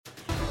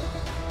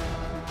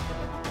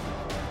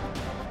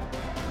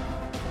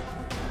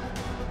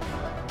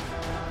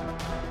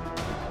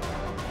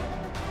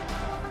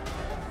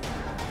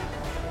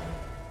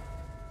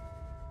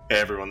Hey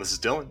everyone, this is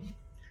Dylan.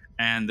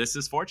 And this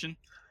is Fortune.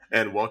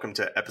 And welcome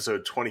to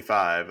episode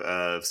 25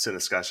 of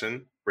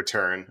Cinescussion,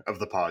 return of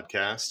the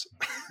podcast.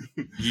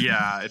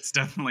 Yeah, it's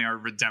definitely our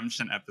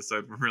redemption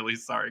episode. We're really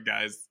sorry,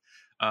 guys.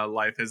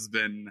 Life has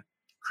been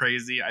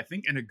crazy, I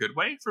think, in a good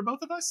way for both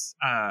of us.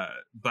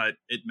 But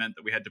it meant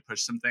that we had to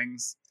push some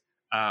things.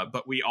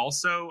 But we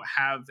also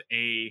have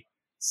a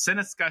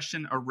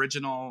Cinescussion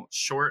original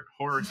short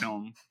horror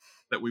film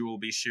that we will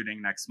be shooting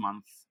next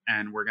month.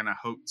 And we're going to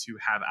hope to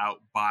have out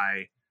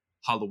by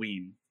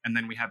Halloween. And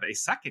then we have a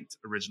second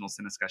original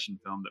Cinescussion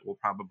film that we'll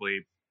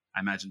probably, I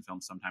imagine, film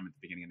sometime at the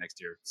beginning of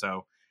next year.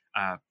 So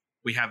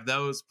we have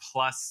those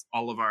plus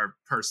all of our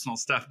personal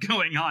stuff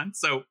going on.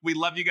 So we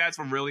love you guys.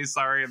 We're really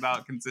sorry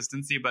about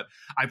consistency, but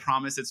I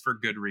promise it's for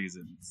good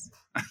reasons.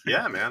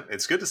 Yeah, man.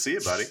 It's good to see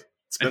you, buddy.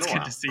 It's been a while.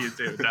 Good to see you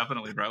too.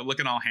 Definitely, bro.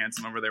 Looking all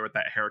handsome over there with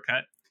that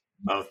haircut.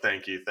 Oh,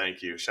 thank you.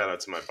 Shout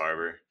out to my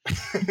barber.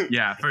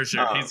 Yeah, for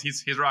sure.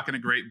 He's rocking a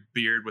great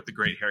beard with the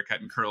great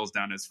haircut and curls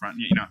down his front.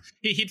 You know,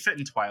 he'd fit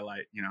in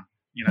Twilight. He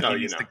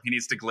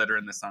needs to glitter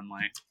in the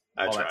sunlight.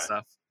 That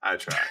stuff. I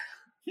try.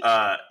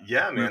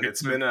 Yeah, man.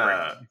 It's been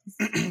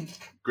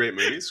great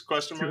movies.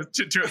 Question mark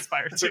to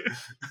aspire to.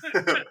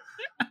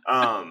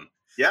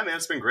 Yeah, man.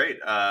 It's been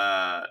great.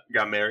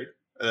 Got married.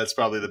 That's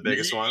probably the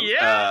biggest one.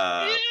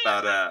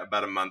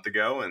 About a month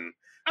ago, and.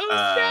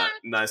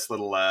 Nice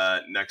little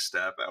next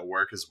step at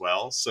work as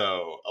well.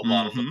 So a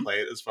lot on the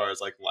plate as far as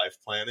like life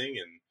planning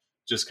and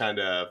just kind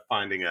of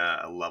finding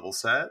a level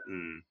set,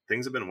 and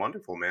things have been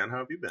wonderful, man. How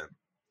have you been?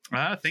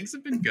 Things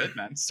have been good,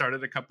 man.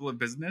 Started a couple of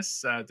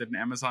business, did an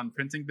Amazon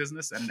printing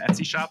business and an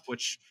Etsy shop,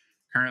 which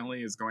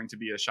currently is going to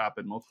be a shop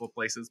in multiple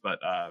places, but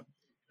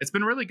it's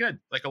been really good.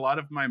 Like a lot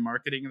of my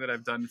marketing that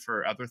I've done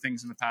for other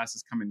things in the past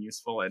has come in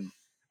useful, and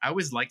I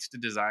always liked to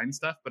design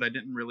stuff, but I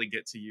didn't really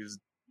get to use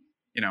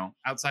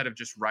outside of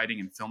just writing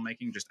and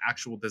filmmaking, just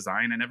actual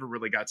design. I never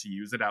really got to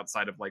use it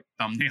outside of like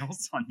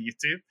thumbnails on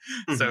YouTube.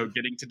 Mm-hmm. So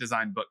getting to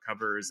design book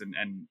covers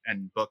and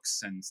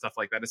books and stuff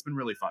like that, it's been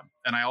really fun.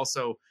 And I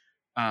also,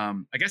 I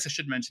guess I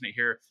should mention it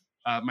here.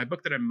 My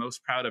book that I'm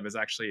most proud of is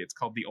it's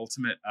called The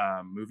Ultimate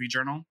Movie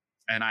Journal.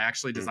 And I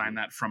actually designed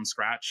that from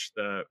scratch,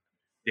 the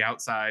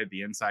outside,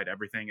 the inside,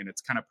 everything. And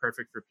it's kind of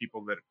perfect for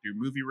people that do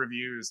movie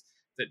reviews,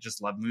 that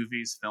just love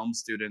movies, film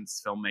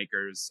students,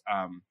 filmmakers.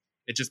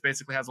 It just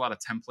basically has a lot of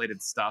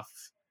templated stuff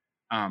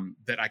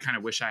that I kind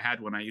of wish I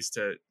had when I used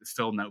to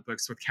fill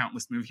notebooks with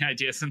countless movie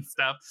ideas and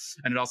stuff.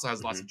 And it also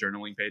has lots of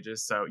journaling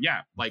pages. So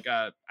yeah, like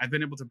I've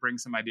been able to bring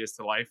some ideas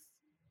to life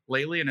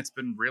lately, and it's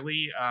been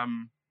really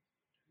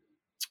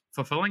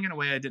fulfilling in a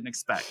way I didn't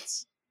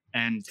expect.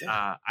 And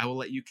I will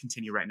let you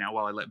continue right now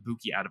while I let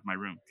Buki out of my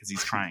room because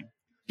he's trying.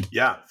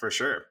 Yeah, for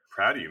sure.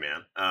 Proud of you,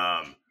 man.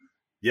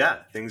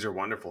 Yeah, things are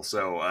wonderful.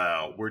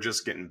 So we're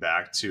just getting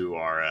back to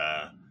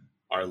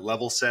our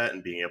level set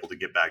and being able to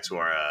get back to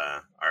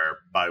our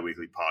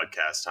bi-weekly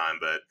podcast time.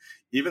 But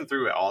even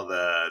through all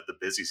the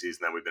busy season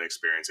that we've been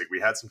experiencing,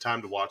 we had some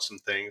time to watch some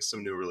things,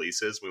 some new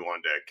releases. We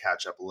wanted to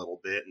catch up a little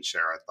bit and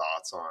share our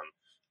thoughts on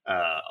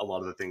a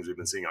lot of the things we've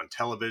been seeing on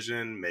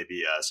television,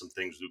 maybe some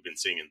things we've been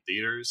seeing in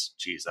theaters.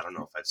 Geez, I don't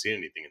know if I've seen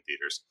anything in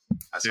theaters.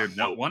 I saw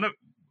Nope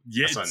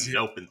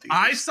in theaters.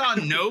 I saw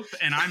Nope,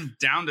 and I'm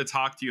down to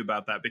talk to you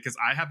about that because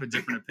I have a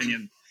different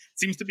opinion.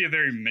 Seems to be a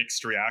very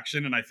mixed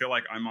reaction, and I feel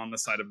like I'm on the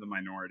side of the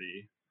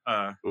minority.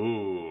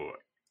 We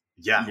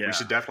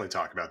should definitely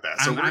talk about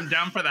that. So I'm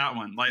down for that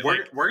one.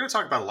 We're going to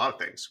talk about a lot of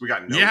things. We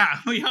got Nope. Yeah,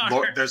 we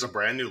are. There's a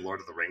brand new Lord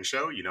of the Rings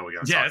show. We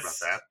got to talk about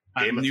that.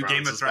 New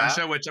Game of Thrones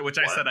show, which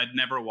I said I'd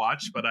never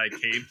watch, but I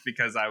caved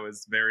because I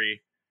was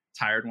very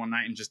tired one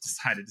night and just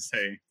decided to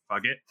say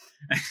fuck it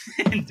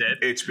and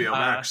did. HBO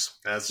Max,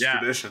 as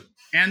tradition.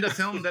 And a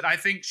film that I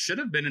think should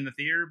have been in the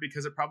theater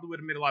because it probably would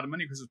have made a lot of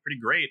money because it was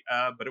pretty great.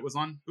 But it was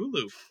on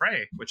Hulu,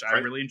 Prey, which I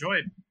really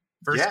enjoyed.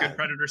 First good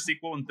Predator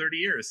sequel in 30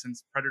 years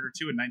since Predator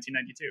 2 in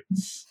 1992.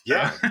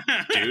 Yeah,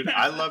 dude,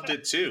 I loved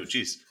it too.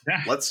 Jeez.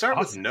 Yeah, let's start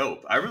with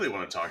Nope. I really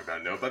want to talk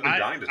about Nope. I've been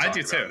dying to talk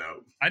about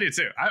Nope. I do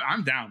too.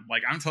 I'm down.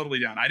 Like, I'm totally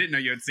down. I didn't know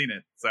you had seen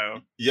it.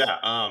 So yeah,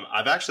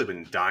 I've actually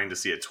been dying to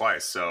see it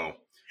twice. So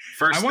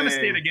first I want to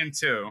see it again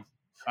too.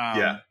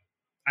 I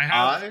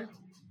have.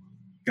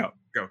 Go.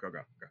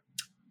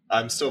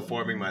 I'm still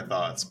forming my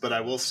thoughts, but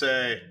I will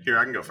say, here,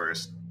 I can go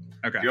first.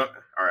 Okay. All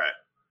right.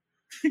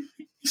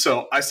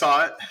 So I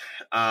saw it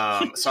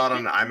on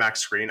an IMAX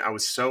screen. I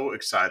was so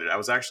excited. I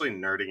was actually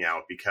nerding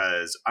out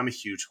because I'm a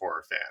huge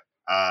horror fan.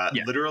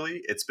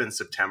 Literally, it's been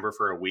September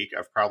for a week.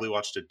 I've probably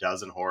watched a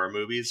dozen horror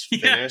movies,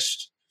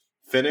 finished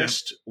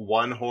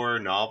one horror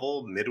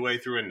novel, midway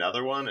through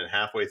another one, and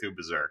halfway through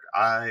Berserk.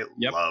 I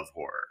love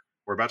horror.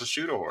 We're about to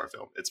shoot a horror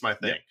film. It's my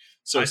thing. Yep.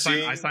 So I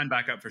signed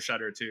back up for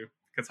Shudder too.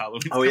 Because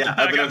Halloween. Oh yeah,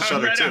 I've been on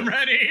Shudder too. I'm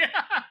ready.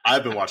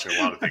 I've been watching a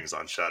lot of things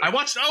on Shudder. I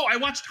watched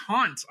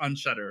Haunt on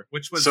Shudder,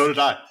 which was so did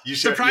I.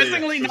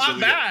 Surprisingly not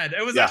really bad.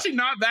 It was actually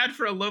not bad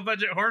for a low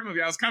budget horror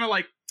movie. I was kind of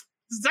like,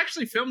 this is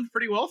actually filmed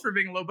pretty well for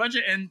being low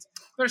budget, and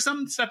there's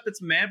some stuff that's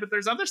mad, but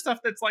there's other stuff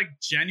that's like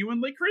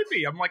genuinely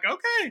creepy. I'm like,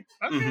 okay.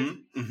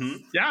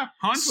 Yeah,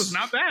 Haunt was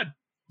not bad.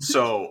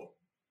 So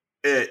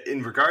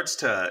In regards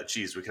to,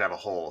 geez, we could have a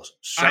whole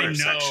Shudder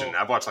section.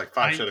 I've watched like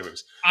 5 Shudder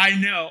movies. I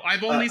know.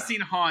 I've only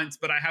seen Haunt,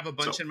 but I have a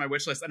bunch so- in my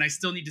wish list, and I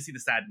still need to see The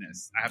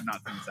Sadness. I have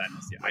not seen The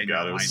Sadness yet. My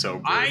God, it was so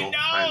brutal. I know.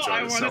 I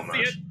enjoyed it so want to see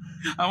much. it.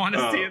 I want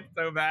to see it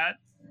so bad.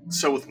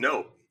 So with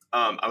Nope,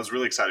 I was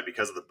really excited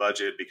because of the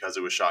budget, because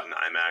it was shot in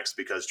IMAX,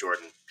 because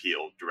Jordan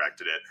Peele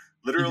directed it.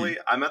 Literally,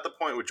 I'm at the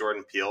point with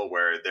Jordan Peele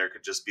where there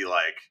could just be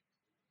like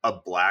a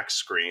black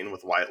screen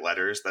with white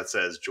letters that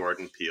says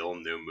Jordan Peele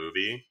new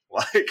movie,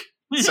 like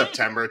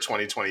September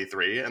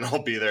 2023, and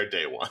I'll be there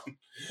day one.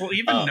 Well,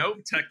 even Nope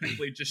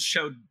technically just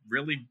showed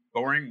really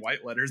boring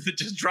white letters that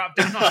just dropped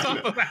down on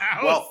top of the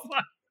house. Well,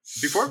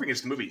 before we get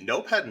to the movie,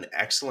 Nope had an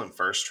excellent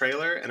first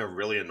trailer and a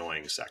really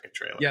annoying second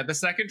trailer. Yeah, the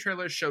second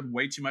trailer showed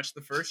way too much.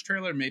 The first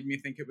trailer made me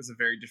think it was a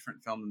very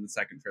different film than the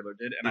second trailer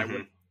did, and I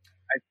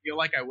feel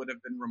like I would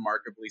have been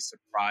remarkably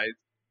surprised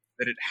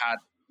that it had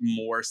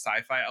more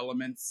sci-fi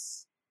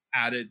elements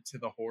added to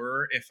the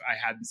horror if I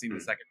hadn't seen the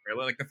second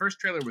trailer. Like the first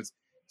trailer was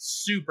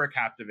super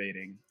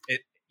captivating.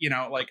 It,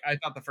 like I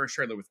thought the first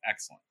trailer was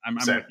excellent. I'm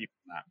with you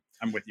on that.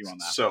 I'm with you on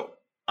that. So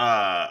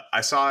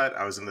I saw it.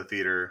 I was in the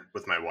theater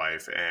with my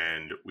wife,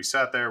 and we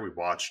sat there. We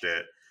watched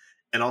it,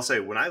 and I'll say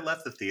when I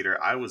left the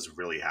theater, I was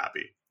really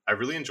happy. I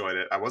really enjoyed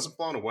it. I wasn't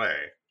blown away,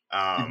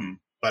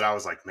 but I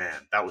was like,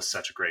 man, that was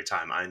such a great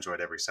time. I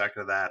enjoyed every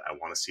second of that. I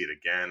want to see it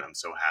again. I'm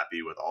so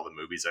happy with all the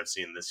movies I've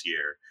seen this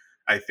year.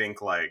 I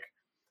think like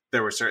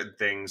there were certain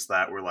things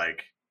that were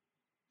like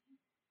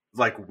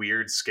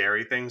weird,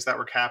 scary things that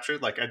were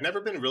captured. Like I'd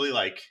never been really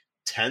like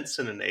tense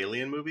in an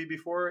alien movie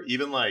before.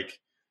 Even like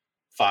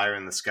Fire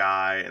in the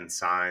Sky and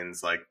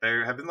Signs, like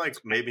there have been like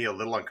maybe a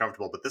little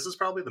uncomfortable, but this is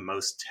probably the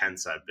most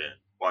tense I've been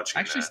watching.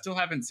 I actually still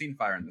haven't seen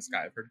Fire in the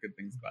Sky. I've heard good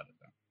things about it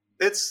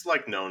though. It's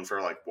like known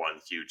for like one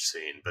huge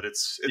scene, but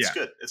it's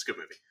good. It's a good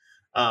movie.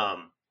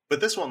 But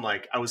this one,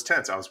 like I was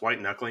tense. I was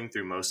white knuckling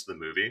through most of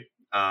the movie.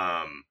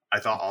 I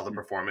thought all the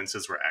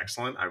performances were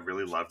excellent. I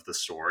really loved the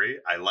story.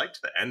 I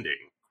liked the ending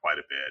quite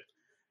a bit.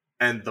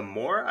 And the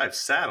more I've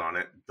sat on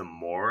it, the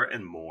more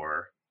and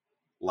more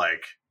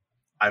like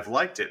I've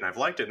liked it and I've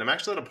liked it. And I'm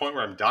actually at a point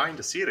where I'm dying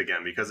to see it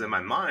again because in my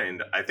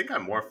mind, I think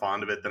I'm more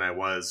fond of it than I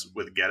was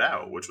with Get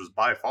Out, which was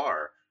by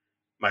far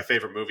my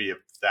favorite movie of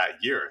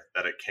that year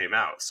that it came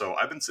out. So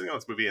I've been sitting on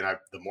this movie and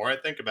the more I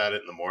think about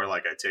it and the more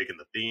like I take in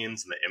the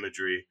themes and the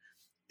imagery,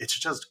 it's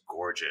just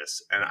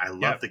gorgeous. And I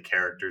love the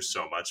characters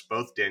so much.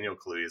 Both Daniel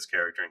Kaluuya's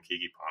character and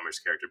Keke Palmer's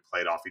character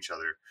played off each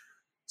other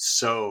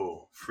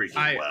so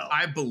freaking well.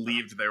 I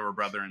believed they were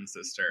brother and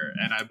sister,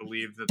 and I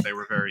believed that they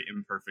were very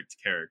imperfect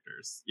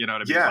characters. You know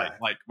what I mean? Yeah.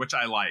 Like which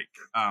I like.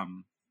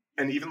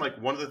 And even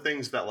like one of the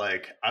things that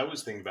like I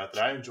was thinking about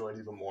that I enjoyed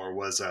even more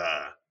was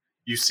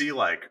you see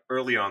like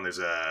early on there's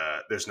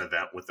an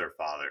event with their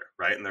father,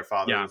 right? And their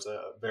father was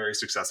a very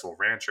successful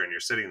rancher, and you're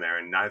sitting there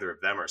and neither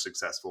of them are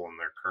successful in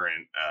their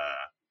current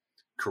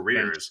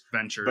careers.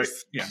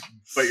 Ventures.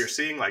 But you're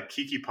seeing like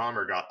Keke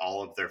Palmer got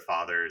all of their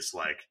father's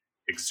like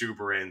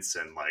exuberance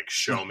and like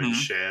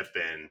showmanship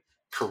and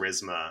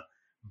charisma,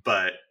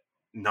 but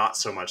not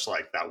so much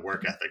like that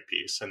work ethic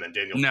piece. And then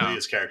Daniel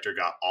Kaluuya's character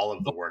got all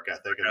of the work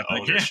ethic and the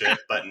ownership,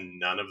 but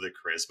none of the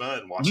charisma.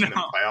 And watching them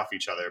play off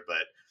each other,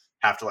 but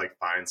have to like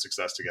find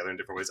success together in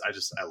different ways. I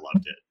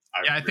loved it.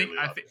 I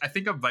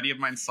think a buddy of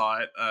mine saw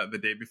it the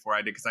day before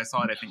I did because I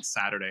saw it I think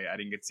Saturday. I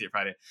didn't get to see it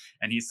Friday,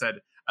 and he said,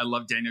 "I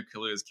love Daniel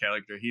Kaluuya's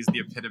character. He's the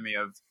epitome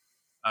of."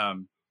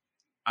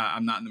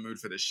 I'm not in the mood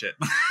for this shit.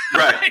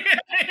 Right.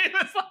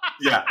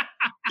 Yeah.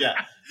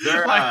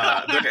 Their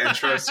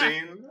intro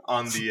scene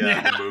on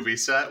the movie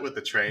set with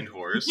the trained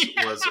horse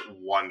was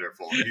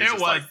wonderful. It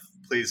was. Like,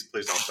 please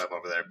don't step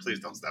over there. Please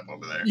don't step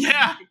over there.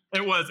 Yeah,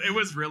 it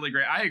was really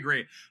great. I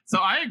agree. So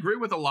I agree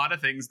with a lot of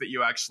things that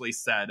you actually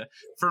said.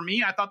 For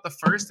me, I thought the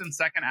first and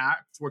second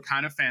act were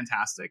kind of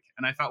fantastic.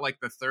 And I felt like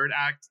the third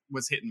act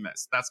was hit and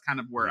miss. That's kind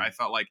of where I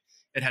felt like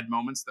it had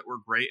moments that were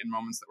great and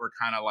moments that were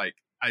kind of like,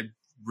 I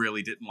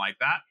really didn't like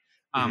that.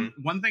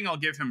 One thing I'll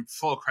give him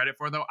full credit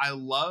for, though, I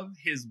love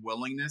his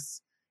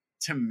willingness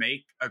to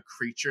make a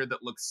creature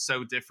that looks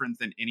so different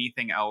than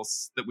anything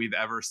else that we've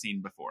ever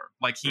seen before.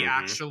 Like he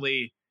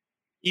actually,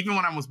 even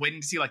when I was waiting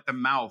to see like the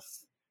mouth,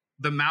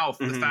 the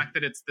fact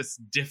that it's this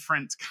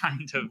different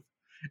kind of,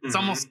 it's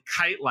almost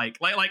kite-like,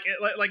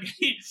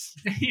 it's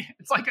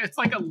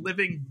like a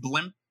living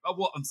blimp. Oh,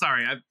 well, I'm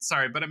sorry,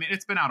 but I mean,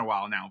 it's been out a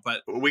while now,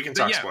 but we can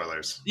talk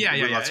spoilers.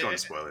 Let's go into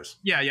spoilers.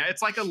 Yeah.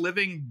 It's like a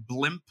living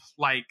blimp,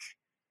 like,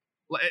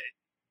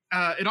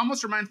 it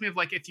almost reminds me of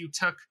like if you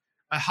took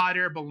a hot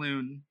air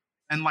balloon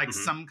and like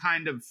some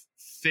kind of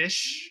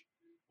fish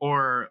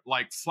or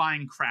like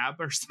flying crab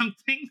or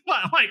something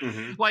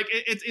like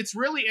it's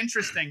really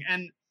interesting.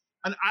 And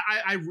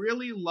I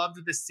really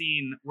loved the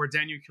scene where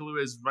Daniel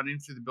Kaluuya is running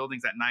through the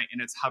buildings at night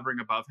and it's hovering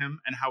above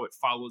him and how it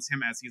follows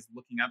him as he's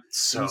looking up.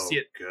 So you see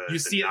it, good. You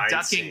see it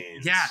ducking.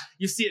 Scenes. Yeah,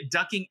 you see it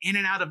ducking in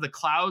and out of the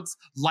clouds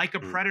like a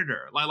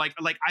predator. Like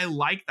I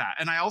like that.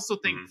 And I also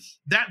think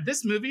that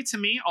this movie to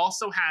me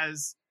also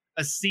has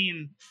a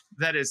scene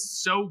that is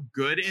so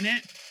good in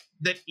it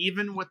that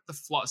even with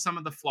some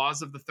of the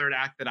flaws of the third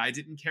act that I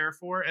didn't care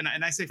for, and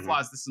I say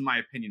flaws, this is my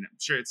opinion. I'm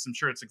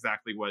sure it's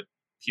exactly what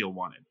Peele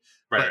wanted.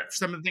 But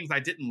some of the things I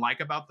didn't like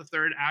about the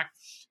third act,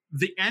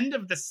 the end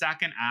of the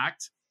second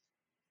act,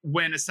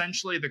 when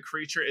essentially the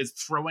creature is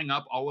throwing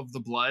up all of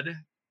the blood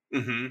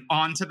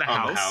onto the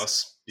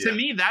house. Yeah. To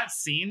me, that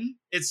scene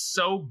is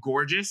so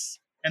gorgeous,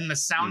 and the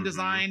sound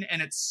design,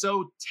 and it's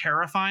so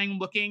terrifying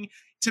looking.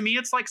 To me,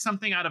 it's like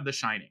something out of The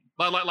Shining.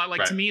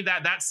 Like to me,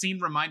 that scene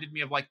reminded me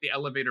of like the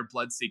elevator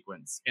blood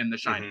sequence in The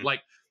Shining.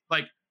 Like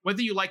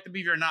whether you like the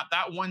movie or not,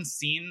 that one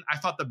scene, I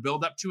thought the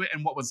build up to it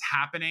and what was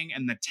happening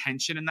and the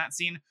tension in that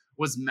scene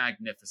was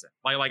magnificent.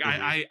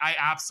 I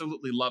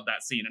absolutely love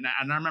that scene,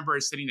 and I remember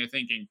sitting there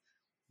thinking,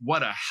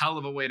 what a hell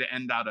of a way to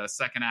end out a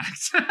second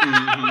act.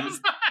 I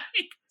was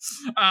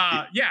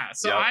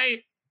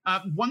like,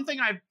 one thing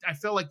I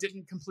feel like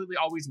didn't completely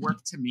always work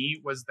to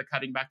me was the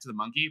cutting back to the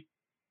monkey.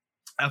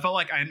 I felt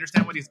like I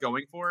understand what he's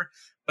going for,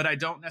 but I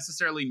don't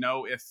necessarily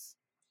know if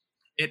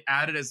it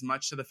added as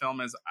much to the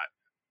film as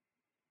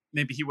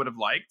maybe he would have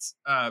liked.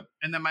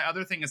 And then my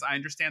other thing is I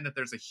understand that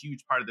there's a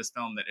huge part of this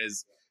film that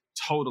is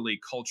totally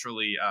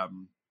culturally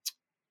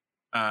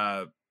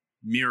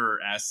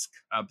mirror-esque,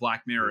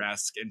 Black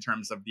Mirror-esque in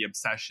terms of the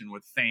obsession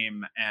with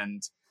fame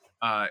and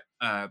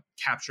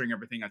capturing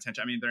everything on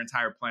attention. I mean, their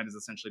entire plan is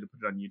essentially to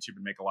put it on YouTube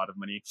and make a lot of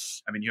money.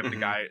 I mean, you have the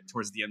guy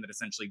towards the end that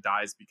essentially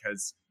dies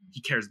because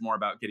he cares more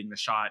about getting the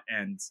shot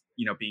and,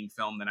 you know, being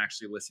filmed than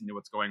actually listening to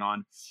what's going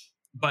on.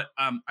 But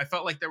I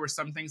felt like there were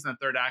some things in the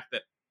third act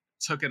that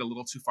took it a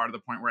little too far to the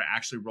point where I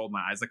actually rolled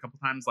my eyes a couple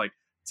times. Like,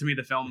 to me,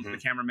 the film, the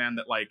cameraman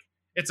that, like,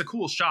 it's a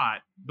cool shot,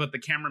 but the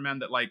cameraman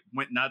that like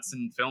went nuts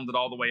and filmed it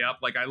all the way up.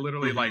 Like, I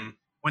literally like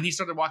when he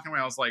started walking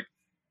away, I was like,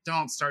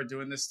 don't start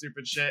doing this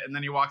stupid shit. And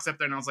then he walks up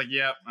there and I was like,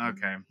 yep,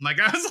 okay. Like,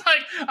 I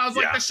was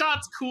like, the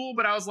shot's cool,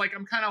 but I was like,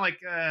 I'm kind of like,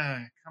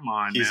 come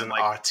on, he's man. An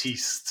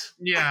artiste.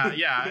 Yeah.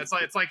 It's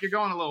like you're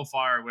going a little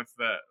far with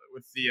the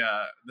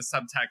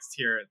subtext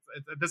here.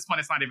 At this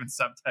point, it's not even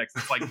subtext.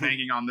 It's like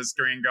banging on the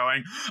screen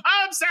going,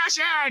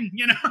 obsession,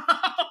 you know?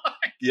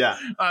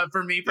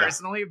 For me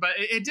personally, but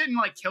it didn't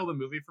like kill the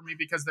movie for me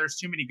because there's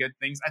too many good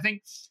things. I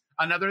think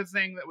another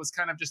thing that was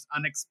kind of just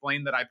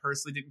unexplained that I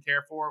personally didn't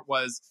care for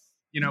was,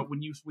 you know,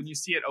 when you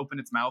see it open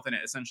its mouth and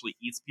it essentially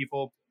eats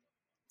people,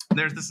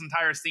 there's this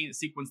entire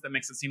sequence that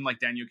makes it seem like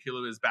Daniel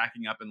Kaluuya is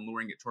backing up and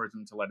luring it towards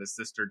him to let his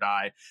sister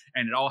die,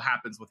 and it all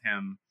happens with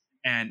him.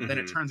 And then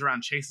it turns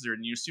around, chases her,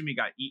 and you assume he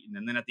got eaten.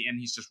 And then at the end,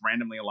 he's just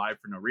randomly alive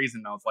for no reason.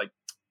 And I was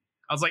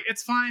like,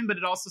 it's fine, but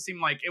it also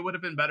seemed like it would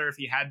have been better if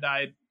he had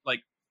died,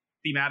 like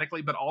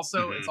thematically. But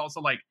also, it's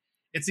also like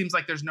it seems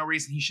like there's no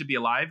reason he should be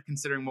alive,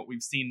 considering what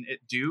we've seen it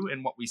do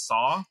and what we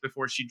saw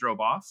before she drove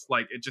off.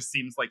 Like, it just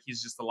seems like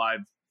he's just alive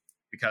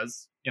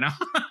because, you know.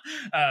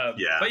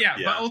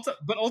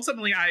 But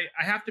ultimately, I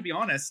have to be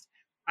honest.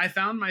 I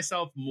found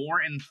myself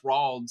more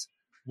enthralled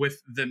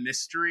with the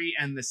mystery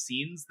and the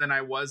scenes than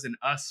I was in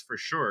Us, for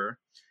sure.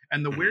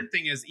 And the weird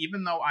thing is,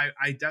 even though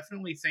I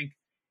definitely think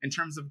in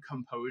terms of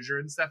composure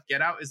and stuff,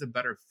 Get Out is a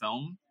better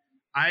film,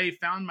 I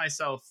found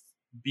myself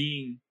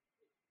being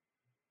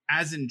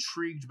as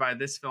intrigued by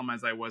this film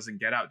as I was in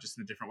Get Out, just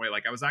in a different way.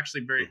 Like, I was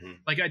actually very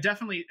like, I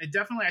definitely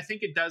I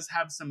think it does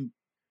have some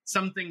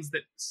things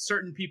that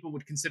certain people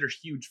would consider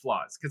huge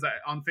flaws, because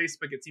on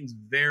Facebook it seems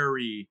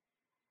very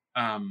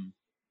I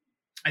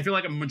feel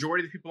like a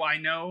majority of the people I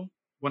know,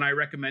 when I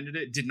recommended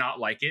it, did not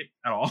like it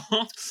at all.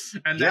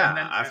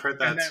 I've heard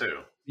that too.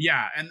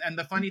 Yeah, and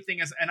the funny thing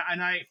is,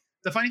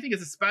 the funny thing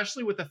is,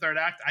 especially with the third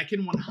act, I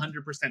can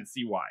 100%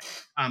 see why.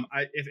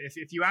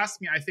 If you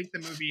ask me, I think the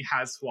movie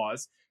has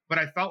flaws, but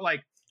I felt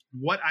like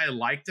what I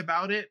liked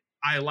about it,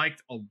 I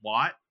liked a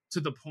lot, to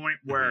the point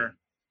where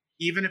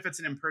even if it's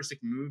an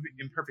imperfect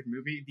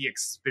movie, the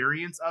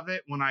experience of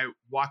it, when I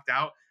walked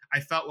out,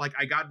 I felt like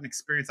I got an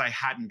experience I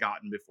hadn't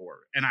gotten before,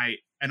 and I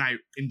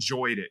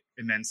enjoyed it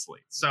immensely.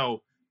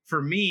 So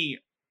for me,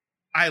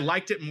 I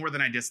liked it more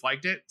than I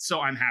disliked it, so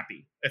I'm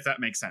happy, if that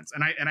makes sense.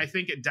 And I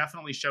think it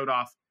definitely showed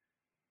off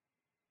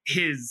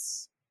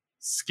his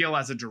skill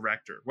as a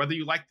director. Whether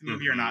you like the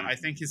movie or not, I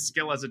think his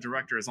skill as a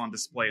director is on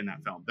display in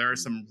that film. There are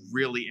some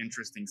really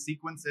interesting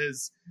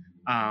sequences,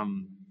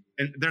 and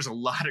there's a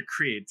lot of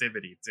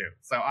creativity too.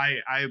 So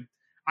I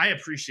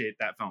appreciate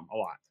that film a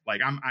lot.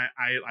 Like,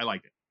 I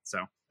liked it.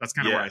 So that's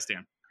kind of where I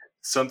stand.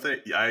 Something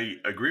I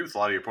agree with a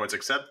lot of your points,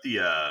 except the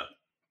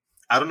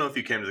I don't know if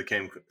you came to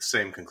the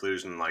same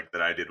conclusion like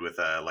that I did with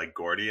like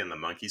Gordy and the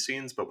monkey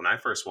scenes, but when I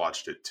first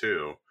watched it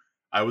too,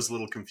 I was a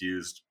little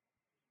confused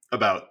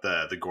about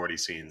the Gordy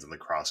scenes and the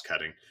cross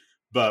cutting.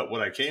 But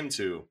what I came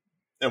to,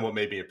 and what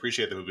made me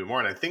appreciate the movie more,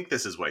 and I think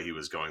this is what he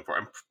was going for,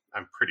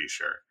 I'm pretty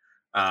sure,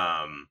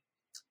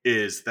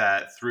 is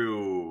that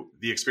through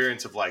the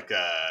experience of like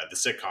the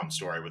sitcom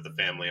story with the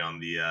family on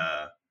the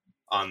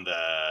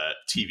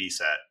TV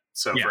set.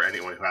 So for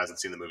anyone who hasn't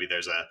seen the movie,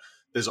 there's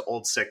an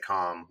old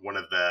sitcom. One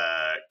of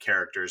the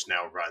characters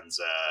now runs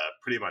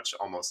pretty much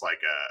almost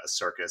like a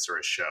circus or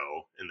a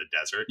show in the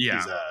desert. Yeah.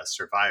 He's a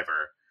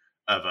survivor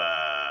of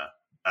a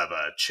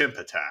chimp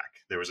attack.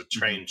 There was a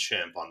trained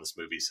chimp on this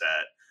movie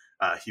set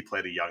he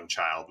played a young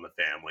child in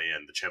the family,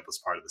 and the chimp was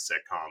part of the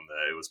sitcom.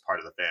 It was part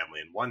of the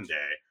family. And one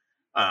day,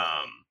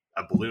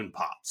 a balloon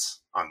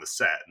pops on the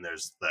set, and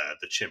there's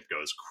the chimp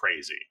goes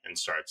crazy and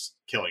starts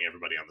killing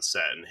everybody on the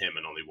set. And him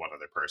and only one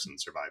other person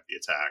survived the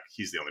attack.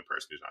 He's the only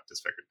person who's not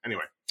disfigured.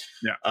 Anyway,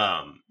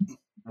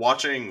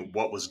 watching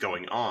what was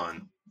going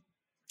on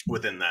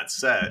within that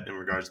set in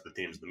regards to the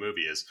themes of the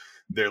movie is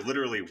they're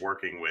literally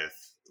working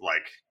with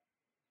like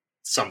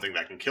something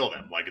that can kill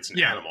them. Like it's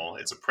an animal,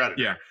 it's a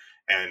predator. Yeah.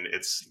 And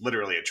it's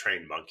literally a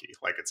trained monkey.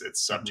 Like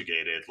it's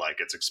subjugated, like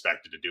it's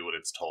expected to do what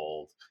it's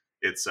told.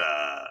 It's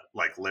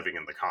like living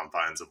in the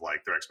confines of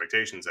like their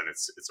expectations, and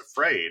it's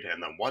afraid.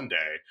 And then one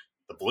day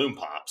the balloon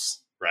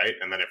pops, right?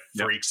 And then it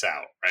freaks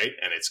out, right?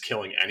 And it's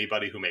killing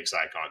anybody who makes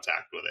eye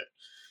contact with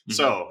it.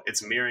 So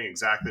it's mirroring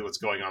exactly what's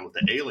going on with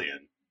the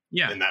alien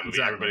in that movie.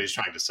 Exactly. Everybody's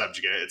trying to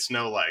subjugate it. It's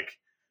no like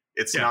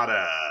it's not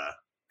a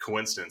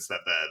coincidence that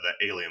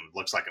the alien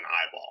looks like an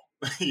eyeball.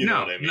 You know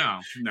what I mean? No,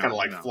 kind of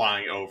like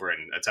flying over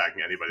and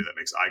attacking anybody that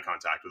makes eye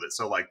contact with it.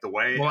 So like the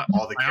way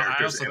all the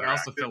characters I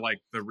also feel like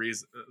the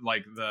reason,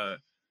 like the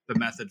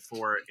method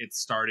for it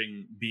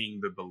starting being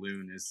the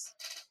balloon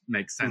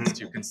makes sense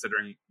too,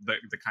 considering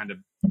the kind of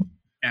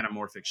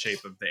anamorphic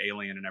shape of the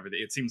alien and everything.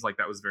 It seems like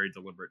that was very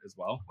deliberate as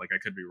well. Like I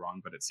could be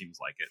wrong, but it seems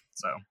like it.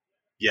 So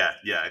yeah,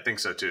 I think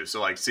so too. So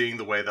like seeing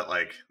the way that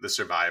like the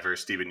survivor,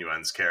 Steven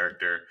Yeun's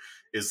character,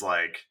 is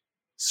like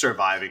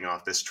surviving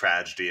off this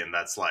tragedy, and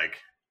that's like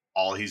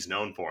all he's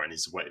known for, and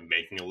he's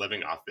making a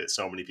living off it.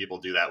 So many people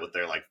do that with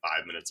their like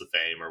 5 minutes of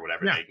fame or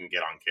whatever they can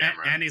get on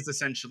camera. And he's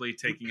essentially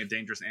taking a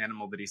dangerous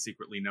animal that he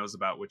secretly knows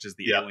about, which is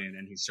the alien,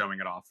 and he's showing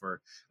it off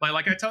for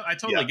like I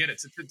totally get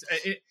it.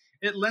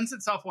 It lends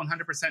itself 100%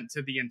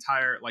 to the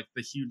entire like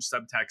the huge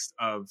subtext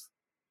of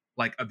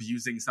like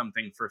abusing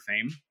something for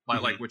fame,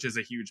 like which is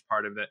a huge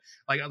part of it.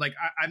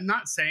 I'm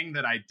not saying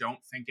that I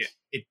don't think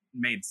it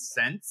made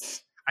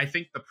sense. I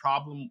think the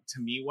problem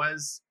to me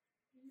was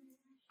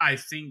I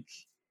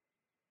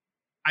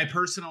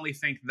personally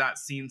think that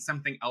scene,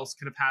 something else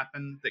could have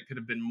happened that could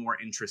have been more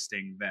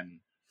interesting than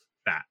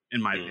that, in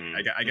my opinion.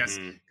 I guess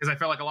because I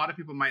feel like a lot of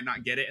people might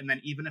not get it, and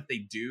then even if they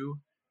do,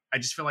 I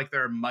just feel like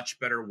there are much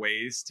better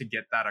ways to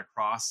get that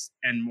across,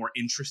 and more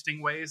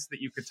interesting ways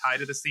that you could tie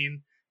to the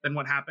scene than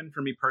what happened.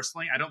 For me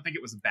personally, I don't think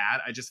it was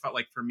bad. I just felt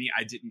like for me,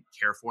 I didn't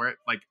care for it.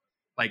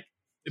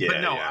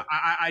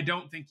 I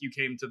don't think you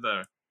came to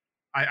the.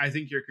 I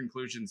think your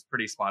conclusion's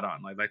pretty spot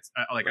on. Like that's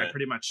right. I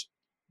pretty much.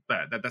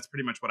 That's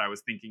pretty much what I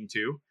was thinking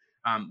too.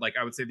 Like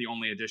I would say the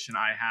only addition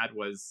I had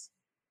was,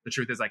 the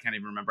truth is I can't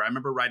even remember. I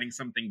remember writing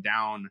something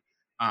down.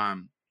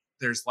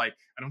 There's like,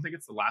 I don't think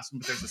it's the last one,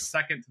 but there's a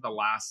second to the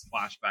last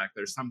flashback.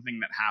 There's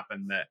something that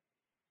happened that,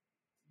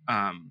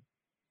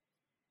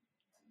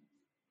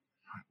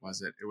 what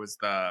was it? It was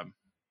I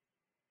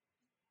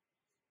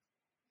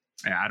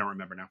don't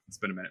remember now. It's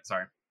been a minute.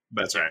 Sorry.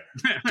 But that's right.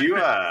 Do you,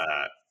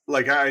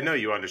 like, I know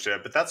you understood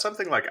it, but that's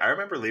something like I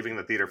remember leaving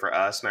the theater for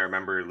Us, and I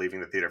remember leaving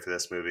the theater for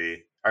this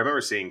movie. I remember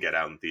seeing Get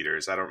Out in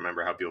theaters. I don't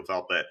remember how people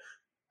felt, but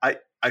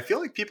I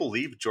feel like people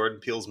leave Jordan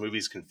Peele's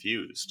movies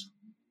confused.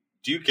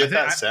 Do you get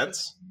that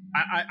sense?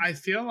 I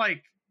feel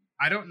like,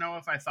 I don't know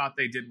if I thought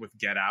they did with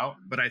Get Out,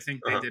 but I think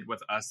they did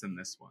with Us in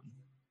this one.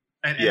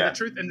 And the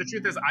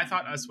truth is, I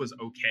thought Us was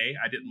okay.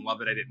 I didn't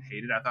love it. I didn't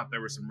hate it. I thought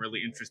there were some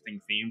really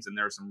interesting themes, and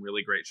there were some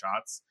really great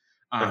shots.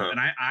 And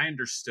I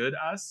understood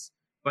Us.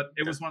 But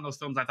it was one of those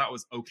films I thought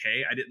was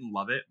okay. I didn't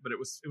love it, but it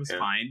was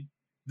fine.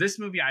 This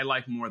movie I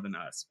like more than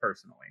Us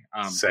personally.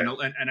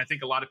 And I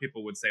think a lot of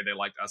people would say they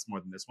liked Us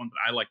more than this one, but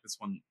I like this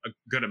one a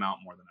good amount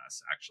more than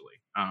Us actually.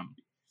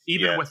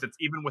 Even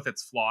with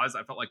its flaws,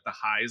 I felt like the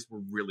highs were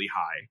really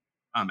high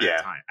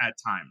at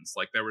times.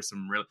 Like there were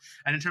some real,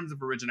 and in terms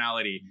of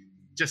originality,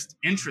 just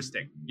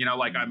interesting. You know,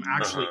 like I'm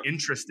actually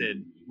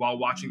interested while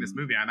watching this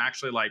movie. I'm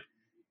actually like,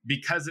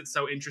 because it's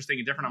so interesting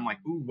and different, I'm like,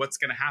 ooh, what's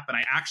going to happen?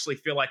 I actually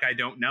feel like I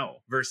don't know,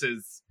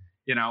 versus,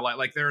 you know,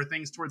 like there are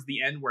things towards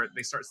the end where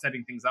they start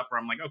setting things up where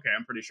I'm like, okay,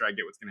 I'm pretty sure I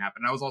get what's going to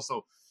happen. And I was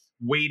also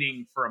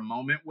waiting for a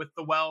moment with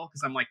the well,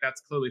 because I'm like,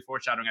 that's clearly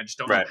foreshadowing. I just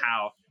don't know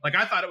how. Like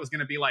I thought it was going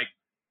to be like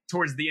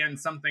towards the end,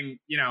 something,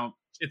 you know,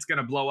 it's going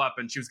to blow up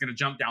and she was going to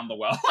jump down the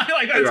well.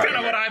 Like that's kind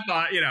of what I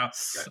thought, you know.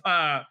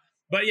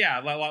 But yeah,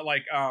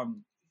 like I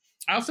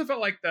also felt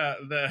like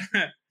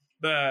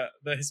the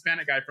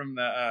Hispanic guy from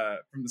the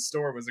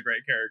store was a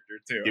great character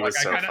too. He was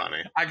funny.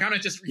 I kind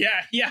of just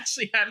he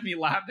actually had me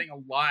laughing a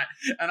lot,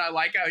 and I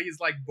like how he's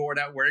like bored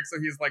at work, so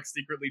he's like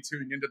secretly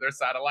tuning into their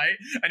satellite,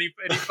 and he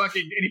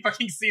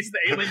fucking sees the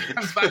alien. He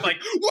comes back like,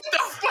 what the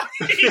fuck?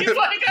 He's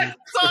like, I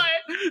saw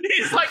it.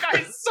 He's like,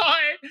 I saw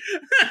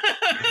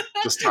it.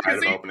 Just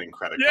tired of opening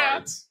credit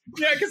cards.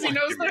 Yeah, because he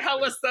knows they're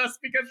hella sus.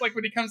 Because like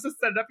when he comes to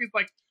set it up, he's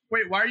like,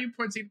 wait, why are you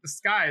pointing at the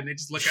sky? And they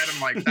just look at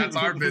him like, that's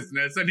our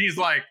business. And he's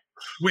like,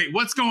 wait,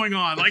 what's going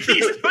on? Like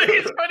he's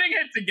putting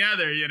it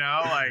together, you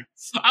know. Like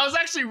I was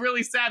actually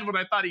really sad when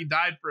I thought he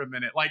died for a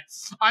minute. Like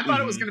I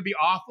thought it was going to be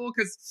awful,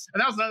 and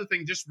that was another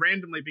thing. Just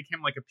randomly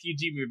became like a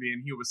PG movie,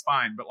 and he was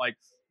fine. But like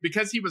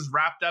because he was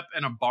wrapped up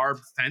in a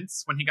barbed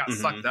fence when he got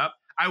sucked up,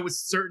 I was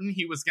certain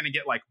he was going to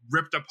get like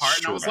ripped apart.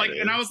 And I was like,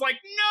 Shredded.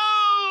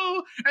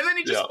 no. And then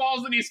he just Yeah.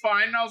 falls and he's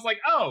fine. And I was like,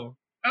 oh,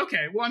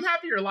 okay. Well, I'm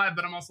happy you're alive,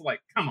 but I'm also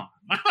like, come on.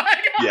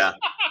 Yeah.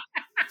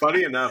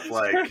 Funny enough,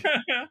 like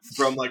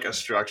from like a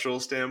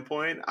structural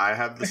standpoint, I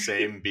have the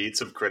same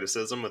beats of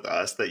criticism with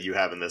Us that you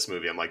have in this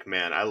movie. I'm like,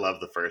 man, I love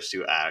the first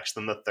two acts.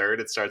 Then the third,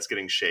 it starts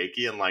getting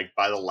shaky, and like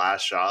by the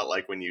last shot,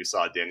 like when you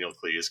saw Daniel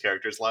Kaluuya's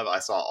characters live, I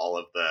saw all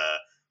of the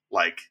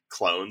like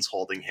clones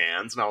holding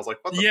hands, and I was like,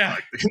 what the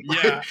fuck? Dude?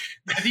 Yeah.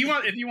 If you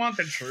want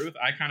the truth,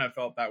 I kind of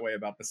felt that way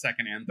about the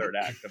second and third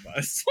act of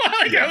Us.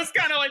 Like Yeah. I was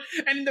kind of like,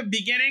 and in the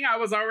beginning, I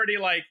was already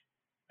like,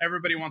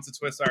 everybody wants a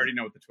twist. I already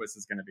know what the twist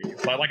is going to be.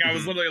 But like, I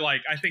was literally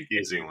like, I think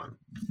Easy one.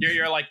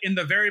 you're like in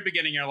the very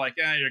beginning, you're like,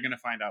 you're going to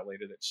find out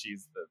later that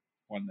she's the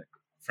one that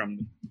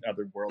from the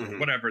other world, or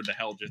whatever the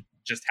hell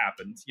just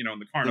happened, in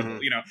the carnival,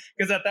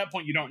 because at that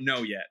point you don't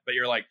know yet, but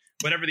you're like,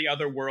 whatever the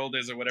other world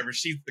is or whatever,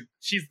 she's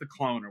the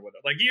clone or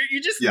whatever. Like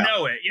you just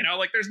know it,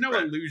 like there's no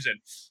illusion.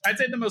 I'd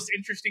say the most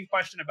interesting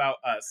question about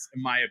Us,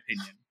 in my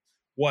opinion,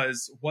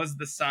 was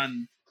the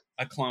son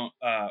a clone,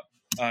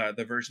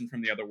 the version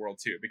from the other world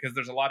too, because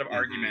there's a lot of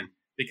argument,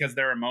 because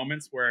there are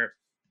moments where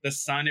the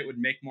son, it would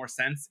make more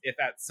sense if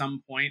at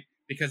some point,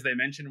 because they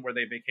mentioned where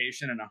they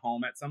vacation in a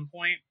home at some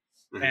point,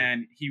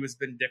 and he was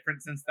been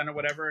different since then or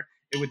whatever,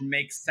 it would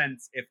make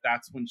sense if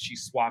that's when she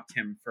swapped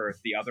him for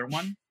the other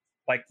one.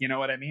 Like, you know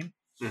what I mean?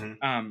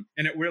 And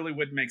it really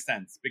would make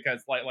sense,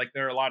 because like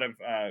there are a lot of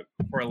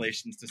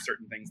correlations to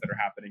certain things that are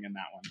happening in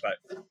that one.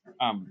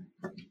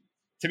 But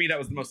to me, that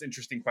was the most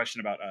interesting question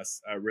about Us.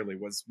 Really,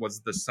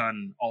 was the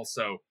son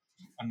also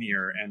a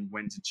mirror, and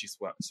when did she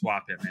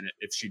swap him? And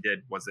if she did,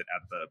 was it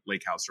at the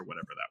lake house or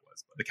whatever that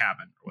was, the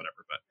cabin or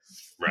whatever? But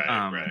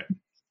Right.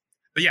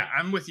 But yeah,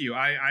 I'm with you.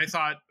 I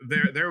thought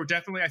there were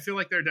definitely, I feel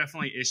like there are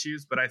definitely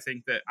issues, but I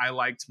think that I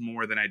liked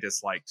more than I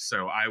disliked.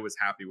 So I was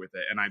happy with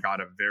it, and I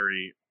got a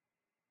very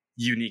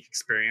unique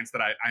experience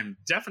that I'm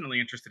definitely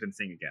interested in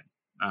seeing again.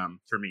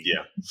 For me.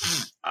 Yeah,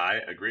 I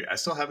agree. I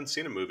still haven't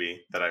seen a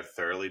movie that I've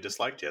thoroughly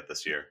disliked yet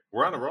this year.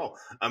 We're on a roll.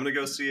 I'm going to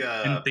go see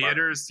in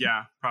theaters.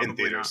 Yeah, probably in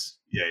theaters.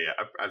 Not.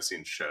 Yeah. I've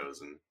seen shows,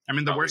 and I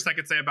mean, the worst I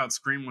could say about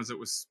Scream was it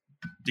was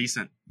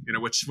decent,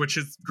 which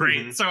is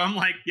great. So I'm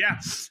like, yeah,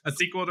 a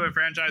sequel to a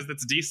franchise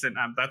that's decent,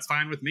 that's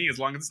fine with me, as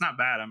long as it's not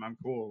bad. I'm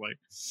cool. Like,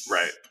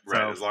 right.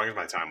 So, as long as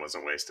my time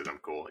wasn't wasted, I'm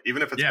cool.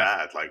 Even if it's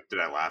bad, like,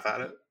 did I laugh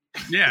at it?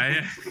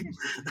 Yeah.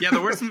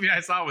 The worst movie I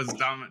saw was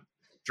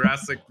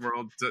Jurassic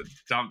World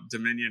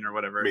Dominion or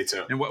whatever. Me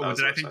too. And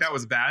did I think that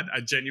was bad?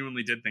 I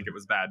genuinely did think it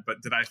was bad,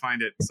 but did I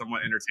find it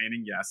somewhat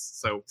entertaining? Yes.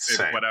 So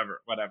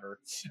whatever.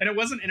 And it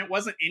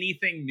wasn't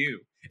anything new.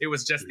 It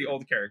was just the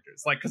old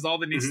characters, like, because all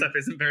the new stuff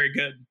isn't very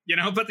good,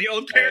 but the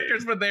old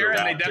characters were there, and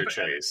they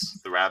definitely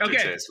the Raptor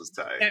chase was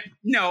tight.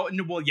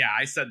 Well, yeah,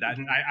 I said that.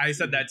 I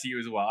said that to you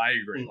as well. I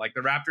agree. Like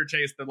the Raptor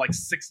chase, the like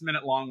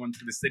 6-minute long one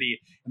through the city,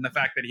 and the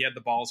fact that he had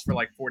the balls for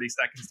like 40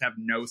 seconds to have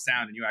no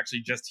sound and you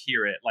actually just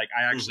hear it. Like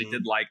I actually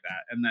did like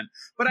that. And then,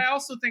 but I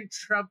also think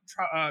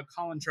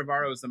Colin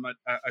Trevorrow is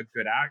a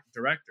good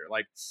director.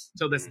 Like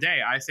to this day,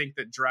 I think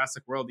that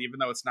Jurassic World, even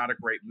though it's not a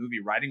great movie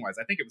writing wise,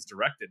 I think it was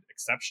directed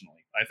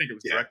exceptionally. I think it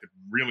was directed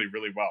really,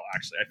 really well,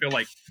 actually. I feel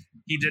like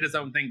he did his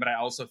own thing, but I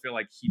also feel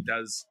like he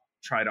does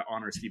try to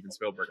honor Steven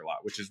Spielberg a lot,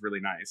 which is really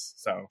nice.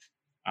 So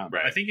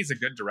I think he's a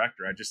good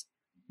director.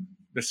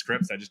 The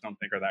scripts I just don't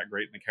think are that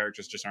great, and the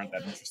characters just aren't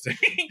that interesting.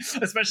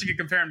 Especially if you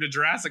compare him to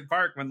Jurassic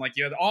Park, when like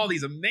you had all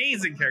these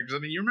amazing characters. I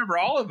mean, you remember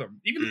all of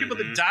them, even the people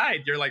that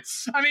died. You're like,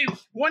 I mean,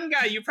 one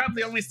guy you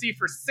probably only see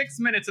for 6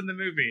 minutes in the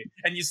movie,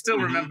 and you still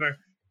remember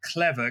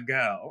clever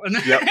girl. And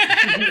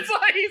it's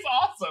like he's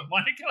awesome.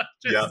 Like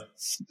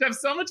just have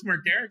so much more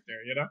character,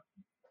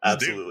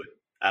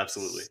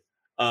 Absolutely.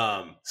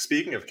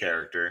 Speaking of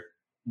character,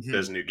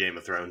 there's a new Game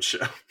of Thrones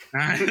show.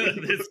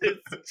 This is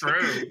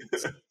true.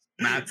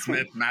 Matt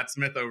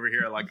Smith over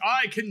here, like,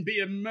 I can be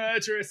a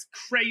murderous,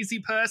 crazy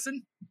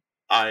person.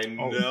 I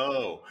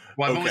know.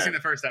 Well, I've only seen the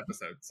first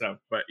episode,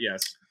 but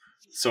yes.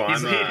 So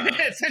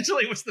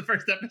essentially, what's the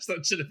first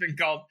episode should have been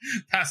called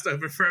 "Passed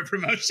Over for a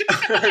Promotion."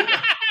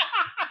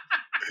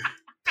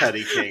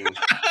 Petty King.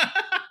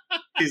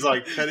 He's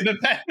like,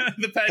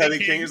 the Petty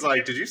King is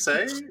like, did you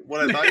say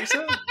what I thought you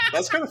said?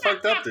 That's kind of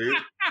fucked up, dude.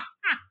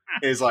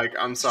 And he's like,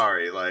 I'm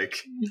sorry.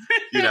 Like,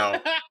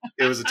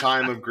 it was a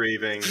time of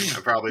grieving.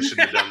 I probably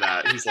shouldn't have done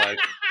that. He's like,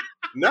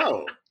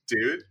 no,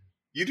 dude,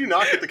 you do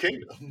not get the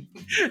kingdom.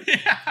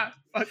 Yeah,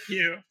 fuck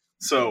you.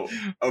 So,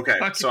 okay.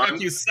 Fuck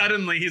you.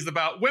 Suddenly he's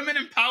about women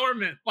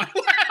empowerment.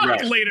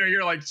 Like later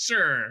you're like,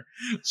 sure.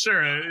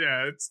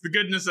 Yeah, it's the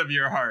goodness of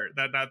your heart.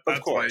 That's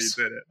why you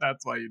did it.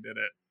 That's why you did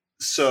it.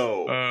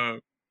 So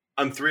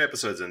I'm 3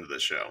 episodes into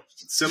this show.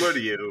 Similar to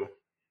you,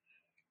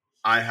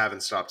 I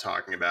haven't stopped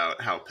talking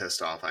about how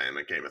pissed off I am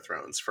at Game of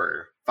Thrones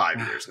for 5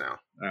 years now.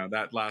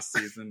 That last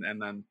season,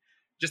 and then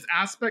just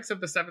aspects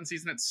of the 7th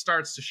season, it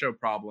starts to show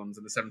problems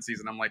in the 7th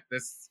season. I'm like,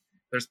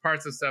 there's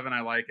parts of 7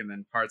 I like, and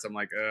then parts I'm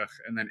like, ugh.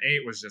 And then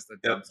 8 was just a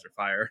dumpster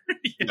fire.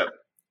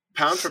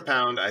 Pound for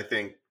pound, I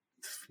think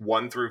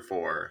 1 through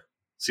 4,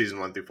 season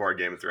 1 through 4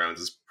 Game of Thrones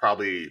is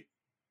probably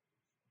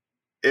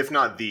if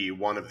not the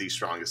one of the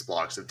strongest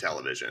blocks of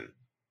television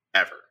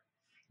ever.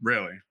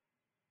 Really?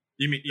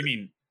 You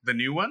mean the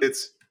new one?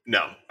 It's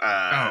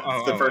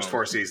the first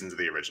 4 seasons of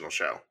the original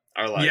show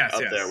are like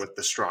up there with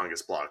the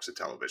strongest blocks of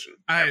television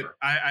ever.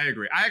 I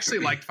agree. I actually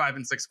liked 5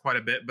 and 6 quite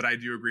a bit, but I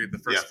do agree the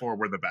first 4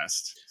 were the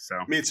best. So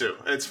me too.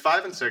 It's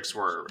 5 and 6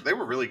 were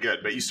really good,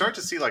 but you start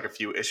to see like a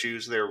few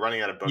issues. They were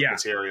running out of book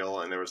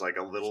material, and there was like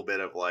a little bit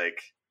of like,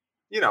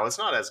 it's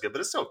not as good, but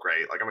it's still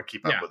great. Like I'm gonna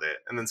keep up with it.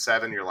 And then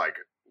 7, you're like,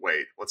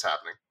 wait, what's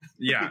happening?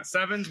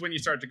 7's when you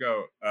start to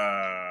go,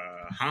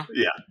 huh?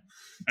 Yeah.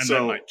 And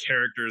then like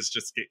characters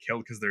just get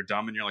killed because they're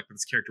dumb, and you're like, but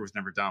this character was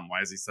never dumb.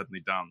 Why is he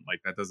suddenly dumb? Like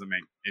that doesn't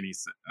make any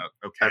sense.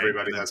 Okay.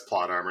 Everybody has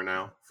plot armor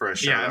now for a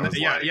show.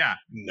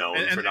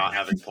 Known for not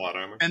having plot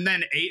armor. And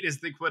then 8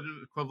 is the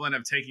equivalent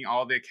of taking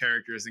all the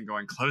characters and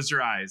going, close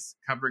your eyes,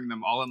 covering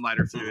them all in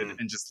lighter fluid,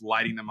 and just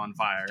lighting them on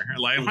fire.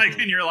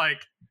 And you're like,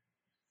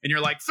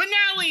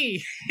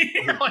 finale.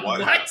 You're like,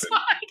 what happened?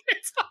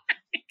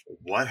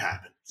 What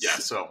happened? Yeah.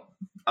 So,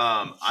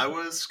 I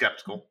was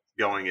skeptical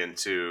going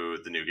into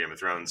the new Game of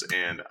Thrones,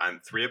 and I'm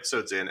 3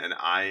 episodes in, and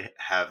I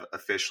have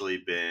officially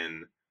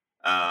been,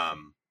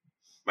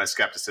 my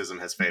skepticism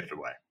has faded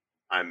away.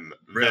 I'm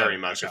very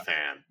much a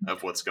fan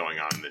of what's going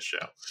on in this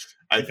show.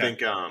 I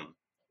think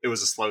it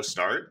was a slow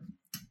start.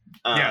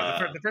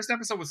 The first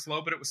episode was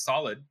slow, but it was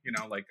solid.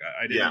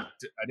 I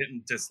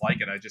didn't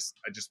dislike it. I just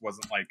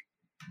wasn't like,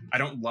 I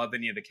don't love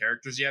any of the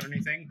characters yet or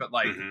anything, but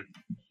like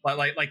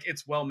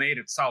it's well made,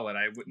 it's solid.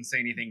 I wouldn't say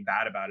anything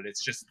bad about it.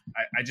 It's just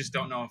I just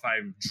don't know if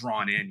I'm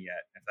drawn in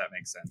yet, if that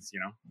makes sense,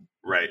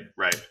 Right.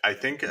 I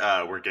think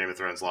where Game of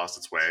Thrones lost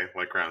its way,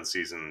 like around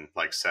season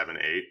like 7,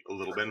 8, a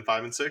little bit in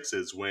 5 and 6,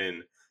 is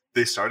when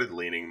they started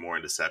leaning more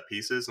into set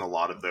pieces, and a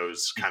lot of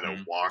those kind of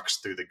walks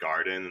through the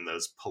garden and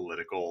those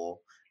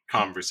political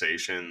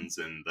conversations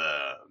and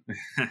the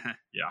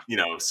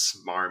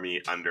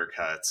smarmy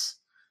undercuts.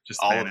 Just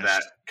all vanished. Of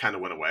that kind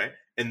of went away.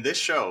 And this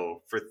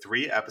show, for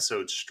 3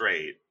 episodes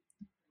straight,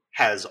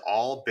 has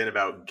all been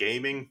about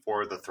gaming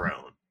for the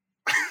throne.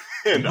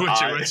 And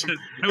which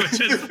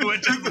is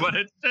what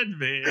it should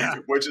be. Yeah.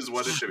 Which is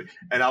what it should be.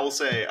 And I will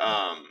say,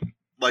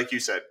 like you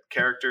said,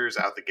 characters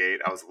out the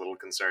gate, I was a little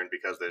concerned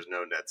because there's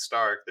no Ned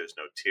Stark, there's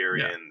no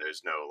Tyrion,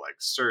 there's no like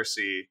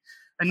Cersei.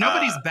 And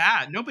nobody's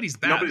bad. Nobody's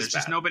bad. There's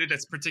just nobody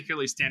that's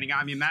particularly standing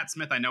out. I mean, Matt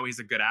Smith, I know he's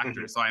a good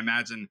actor, so I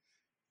imagine,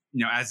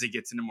 as he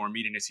gets into more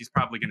meatiness, he's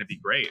probably going to be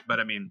great. But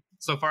I mean,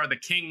 so far the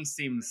King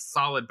seems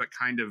solid, but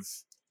kind of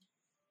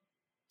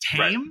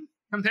tame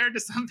compared to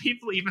some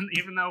people. Even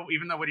though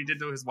what he did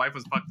to his wife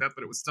was fucked up,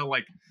 but it was still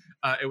like,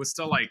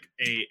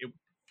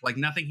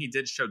 nothing he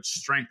did showed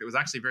strength. It was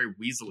actually very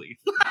weaselly.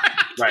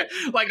 Right.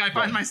 Like I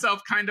find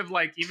myself kind of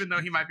like, even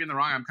though he might be in the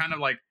wrong, I'm kind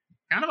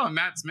of on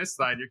Matt Smith's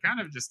side. You're kind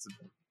of just a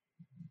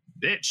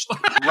bitch.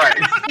 Right.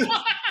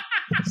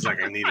 It's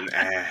like I need an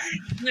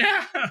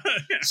Yeah.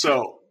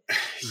 So.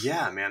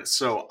 Yeah, man.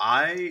 So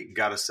I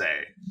gotta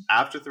say,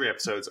 after 3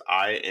 episodes,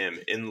 I am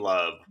in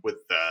love with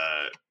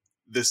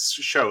this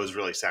show is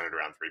really centered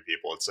around 3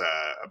 people. It's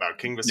about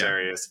King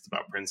Viserys, it's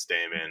about Prince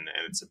Daemon,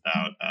 and it's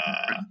about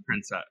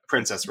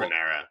Princess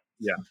Rhaenyra.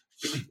 Yeah.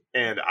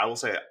 And I will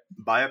say,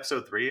 by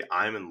episode 3,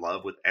 I'm in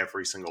love with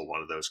every single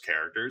one of those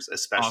characters,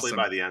 especially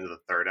by the end of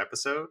the 3rd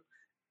episode.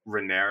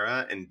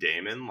 Rhaenyra and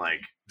Daemon,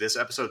 like, this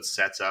episode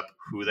sets up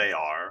who they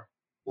are,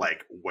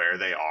 like where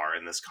they are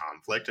in this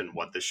conflict and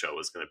what the show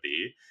is going to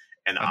be.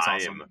 And that's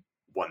awesome. am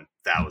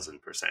 1000%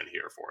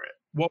 here for it.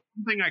 Well,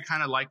 one thing I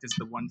kind of liked is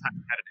the one time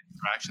we had an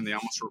interaction, they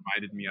almost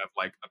reminded me of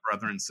like a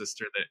brother and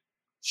sister that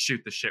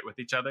shoot the shit with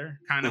each other,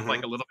 kind of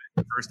like a little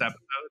bit in the first episode.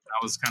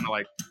 I was kind of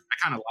like, I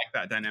kind of like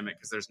that dynamic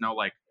because there's no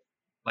like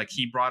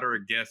he brought her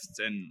a gift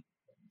and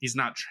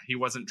he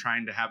wasn't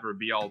trying to have her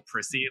be all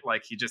prissy.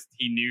 Like he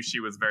knew she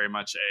was very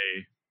much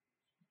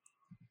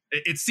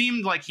it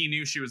seemed like he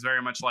knew she was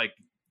very much like,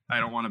 I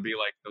don't want to be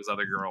like those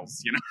other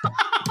girls,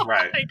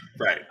 Right.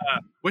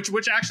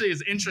 Which actually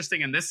is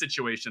interesting in this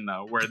situation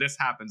though, where this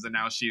happens and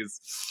now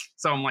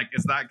so I'm like,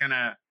 is that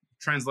gonna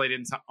translate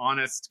into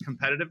honest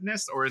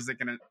competitiveness, or is it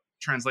gonna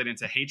translate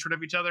into hatred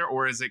of each other,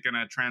 or is it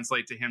gonna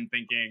translate to him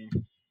thinking,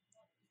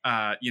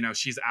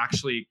 she's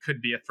actually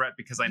could be a threat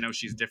because I know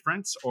she's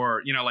different,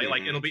 or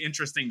like it'll be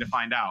interesting to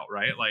find out,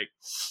 right? Like,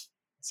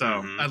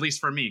 so at least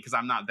for me, because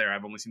I'm not there,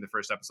 I've only seen the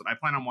first episode. I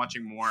plan on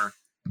watching more.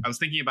 I was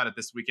thinking about it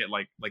this weekend,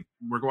 like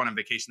we're going on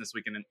vacation this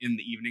weekend, and in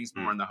the evenings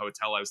when we're in the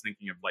hotel, I was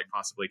thinking of like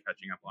possibly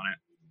catching up on it.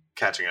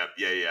 Catching up,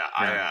 yeah.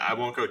 I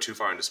won't go too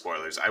far into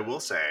spoilers. I will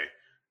say,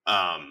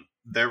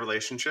 their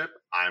relationship,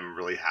 I'm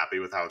really happy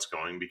with how it's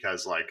going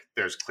because like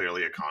there's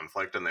clearly a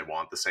conflict and they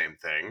want the same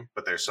thing,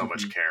 but there's so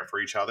much care for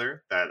each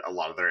other that a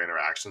lot of their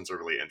interactions are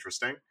really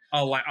interesting.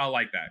 I'll like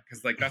that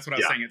because like that's what I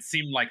was saying. It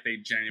seemed like they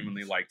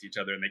genuinely liked each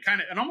other, and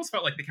it almost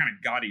felt like they kind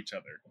of got each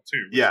other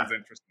too, which is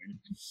interesting.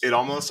 It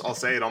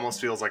almost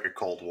feels like a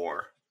Cold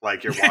War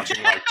Like you're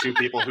watching like two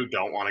people who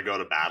don't want to go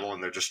to battle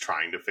and they're just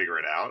trying to figure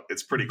it out.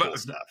 It's pretty cool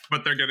stuff.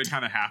 But they're gonna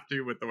kind of have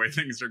to with the way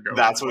things are going.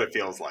 That's what it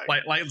feels like.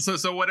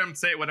 So what I'm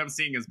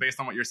seeing is based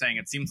on what you're saying.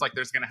 It seems like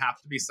there's gonna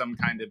have to be some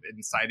kind of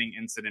inciting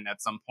incident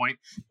at some point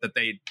that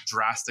they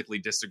drastically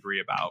disagree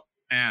about,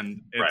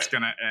 and it's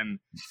and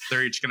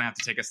they're each gonna have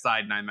to take a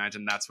side. And I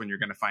imagine that's when you're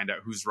gonna find out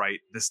who's right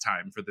this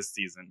time for this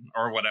season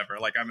or whatever.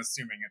 Like I'm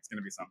assuming it's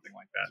gonna be something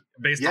like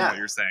that based on what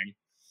you're saying.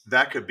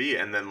 That could be.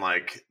 And then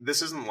like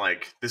this is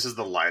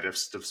the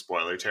lightest of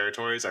spoiler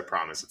territories. I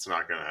promise it's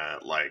not gonna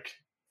like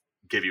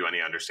give you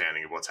any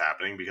understanding of what's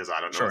happening because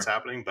I don't know what's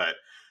happening, but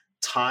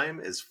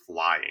time is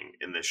flying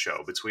in this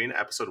show. Between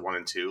episode 1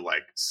 and 2,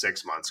 like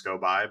 6 months go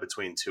by.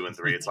 Between 2 and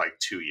 3, it's like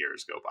 2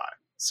 years go by.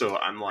 So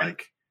I'm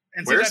like,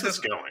 and where's this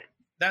going?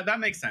 That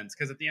makes sense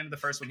because at the end of the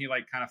first one, he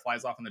like kind of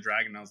flies off on the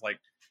dragon. I was like,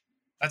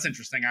 that's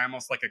interesting. I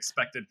almost like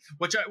expected,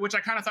 which I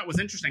kind of thought was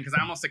interesting because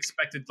I almost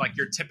expected like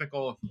your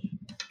typical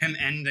him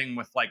ending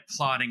with like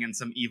plotting in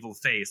some evil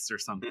face or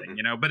something,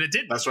 you know. But it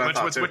didn't. That's what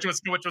which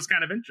was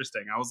kind of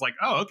interesting. I was like,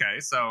 oh,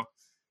 okay, so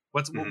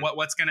what's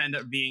going to end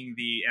up being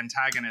the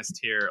antagonist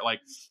here?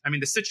 Like, I mean,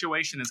 the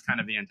situation is kind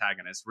of the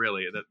antagonist,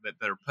 really, that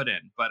they're put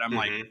in. But I'm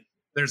like,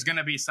 there's going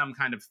to be some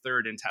kind of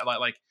third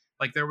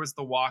like there was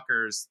the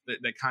walkers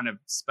that kind of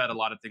sped a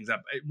lot of things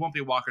up. It won't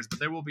be walkers, but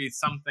there will be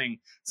something's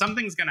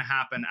going to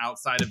happen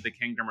outside of the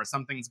kingdom, or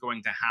something's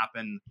going to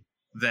happen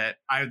that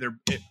I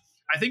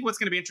think what's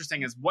going to be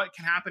interesting is what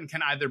can happen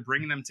can either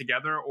bring them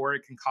together or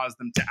it can cause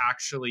them to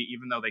actually,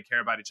 even though they care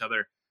about each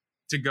other,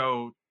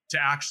 to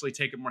actually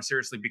take it more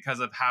seriously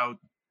because of how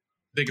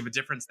big of a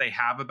difference they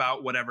have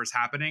about whatever's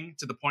happening,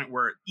 to the point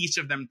where each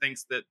of them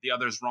thinks that the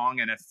other's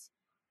wrong.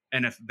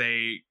 And if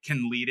they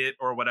can lead it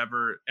or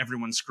whatever,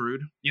 everyone's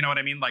screwed. You know what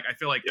I mean? Like, I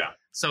feel like,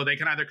 so they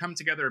can either come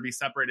together or be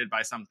separated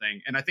by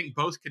something. And I think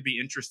both could be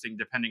interesting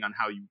depending on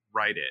how you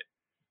write it.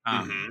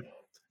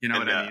 You know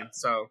what I mean?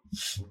 So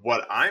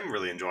what I'm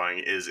really enjoying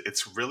is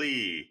it's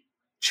really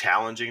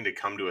challenging to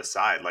come to a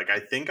side. Like, I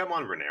think I'm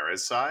on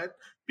Rhaenyra's side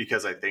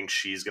because I think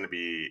she would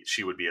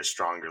be a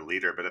stronger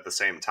leader. But at the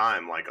same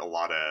time, like a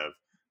lot of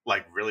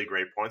like really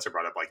great points are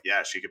brought up. Like,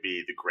 yeah, she could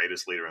be the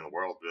greatest leader in the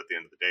world, but at the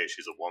end of the day,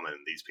 she's a woman,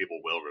 and these people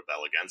will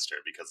rebel against her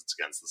because it's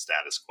against the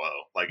status quo.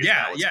 Like,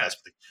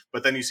 best.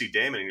 But then you see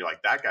Daemon, and you're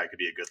like, that guy could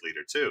be a good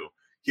leader too.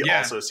 He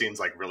also seems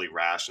like really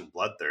rash and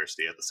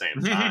bloodthirsty at the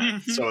same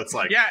time. So it's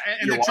like,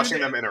 and you're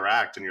watching them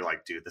interact, and you're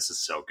like, dude, this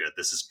is so good.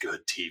 This is good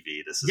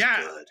TV. This is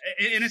good.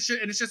 And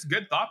it's just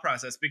good thought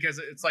process because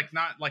it's like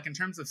not like in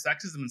terms of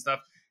sexism and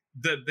stuff.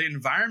 The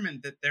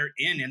environment that they're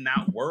in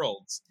that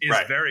world is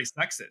very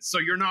sexist. So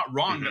you're not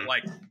wrong that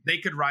like they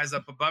could rise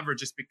up above her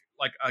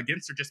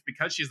against her just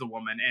because she's a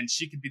woman, and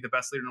she could be the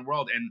best leader in the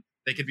world, and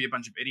they could be a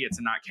bunch of idiots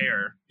and not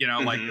care. You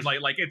know, like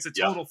it's a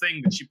total thing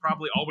that she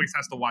probably always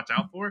has to watch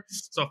out for.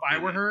 So if I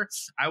were her,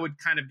 I would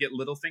kind of get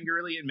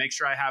Littlefingerly and make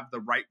sure I have the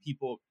right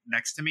people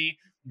next to me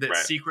that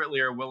secretly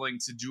are willing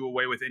to do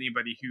away with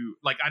anybody who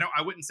like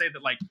I wouldn't say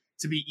that like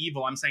to be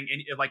evil. I'm saying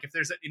like if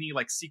there's any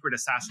like secret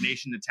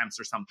assassination attempts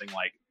or something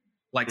like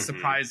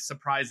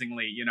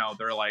surprisingly, you know,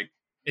 they're like,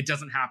 it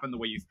doesn't happen the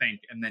way you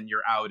think, and then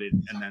you're outed,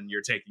 and then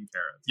you're taken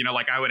care of. You know,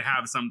 like I would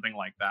have something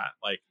like that.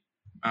 Like,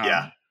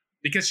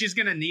 because she's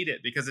going to need it,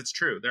 because it's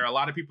true. There are a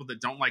lot of people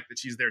that don't like that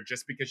she's there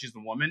just because she's a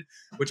woman,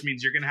 which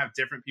means you're going to have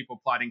different people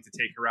plotting to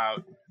take her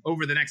out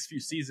over the next few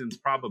seasons,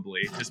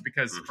 probably, just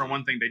because, for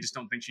one thing, they just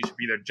don't think she should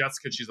be there just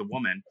because she's a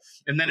woman.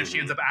 And then if she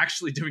ends up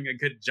actually doing a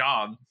good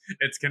job,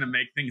 it's going to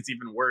make things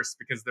even worse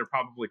because they're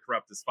probably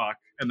corrupt as fuck,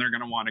 and they're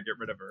going to want to get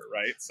rid of her,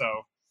 right? So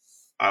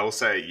I will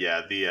say,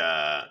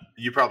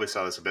 you probably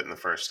saw this a bit in the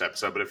first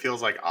episode, but it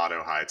feels like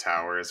Otto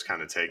Hightower is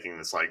kind of taking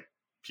this like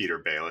Peter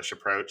Baelish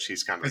approach.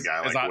 He's kind of the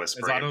guy like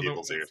whispering in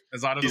people's ears.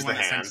 Is Otto the one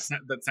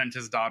that sent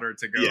his daughter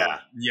to go? Yeah.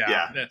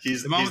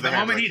 The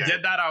moment he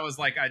did that, I was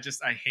like, I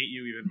hate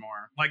you even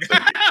more. Like,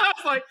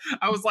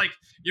 I was like,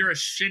 you're a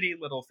shitty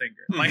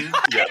Littlefinger. Like,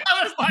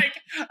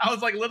 I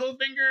was like,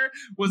 Littlefinger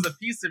was a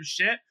piece of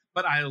shit.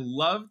 But I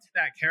loved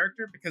that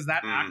character because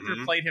that actor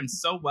played him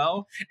so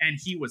well, and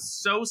he was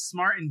so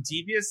smart and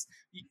devious.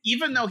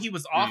 Even though he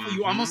was awful,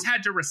 you almost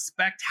had to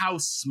respect how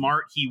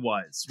smart he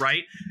was,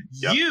 right?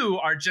 Yep. You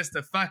are just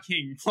a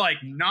fucking like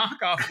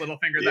knockoff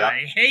Littlefinger that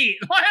I hate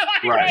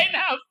right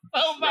now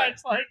so much.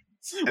 Like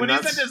when he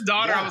sent his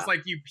daughter, I was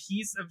like, "You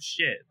piece of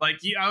shit!" Like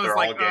I was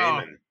like,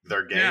 gaming.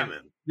 They're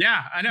gaming.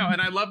 Yeah, I know,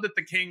 and I love that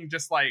the king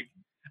just like,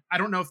 I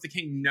don't know if the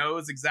king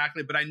knows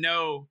exactly, but I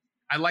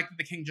like that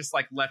the king just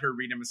like let her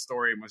read him a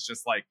story and was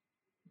just like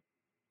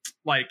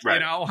you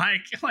know,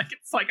 like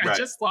it's like I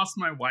just lost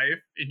my wife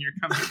and you're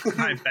coming to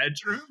my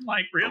bedroom.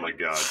 Like, really? Oh my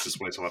god!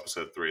 Just wait till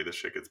episode 3. This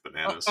shit gets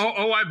bananas.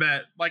 Oh, I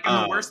bet. Like,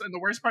 and the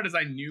worst part is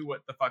I knew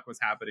what the fuck was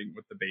happening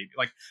with the baby.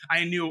 Like,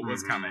 I knew it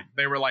was coming.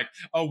 They were like,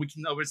 "Oh, we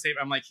can oversave."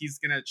 I'm like, he's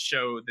gonna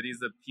show that he's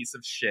a piece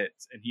of shit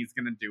and he's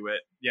gonna do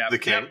it. Yeah, the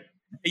king.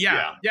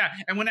 Yeah.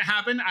 And when it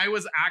happened, I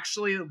was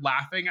actually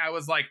laughing. I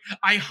was like,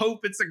 I hope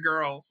it's a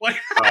girl. Like,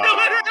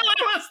 literally,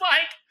 was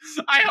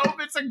like, I hope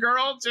it's a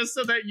girl just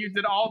so that you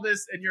did all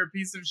this and you're a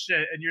piece of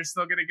shit and you're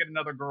still gonna get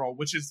another girl,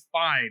 which is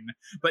fine.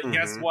 But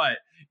guess what?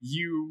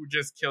 You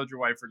just killed your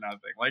wife for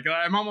nothing. Like,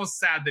 I'm almost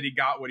sad that he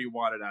got what he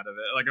wanted out of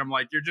it. Like, I'm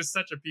like, you're just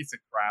such a piece of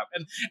crap.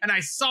 And I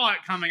saw it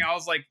coming. I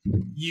was like,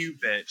 you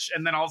bitch.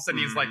 And then all of a sudden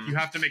he's like, you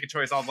have to make a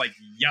choice. I was like,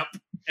 yep.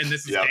 And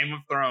this is Game of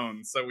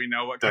Thrones, so we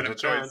know what kind of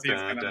choice he's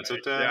gonna make.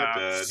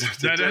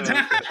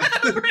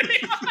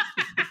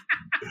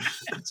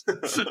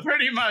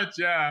 Pretty much,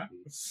 yeah.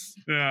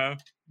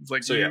 It's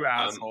like, so, you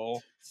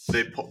asshole.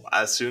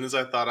 As soon as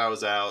I thought I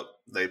was out,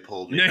 they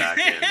pulled me back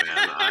in,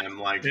 man. I'm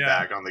like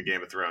back on the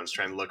Game of Thrones,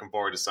 looking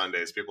forward to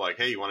Sundays. People are like,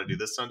 hey, you want to do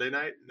this Sunday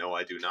night? No,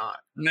 I do not.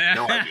 No,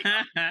 I do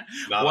not.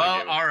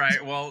 Well, all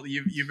right. Well,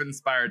 you've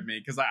inspired me,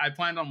 because I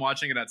planned on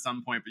watching it at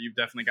some point, but you've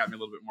definitely got me a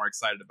little bit more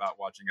excited about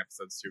watching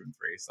episodes 2 and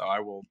 3. So I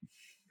will,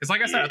 because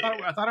like I said,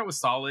 I thought it was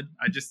solid.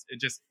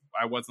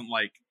 I wasn't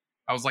like,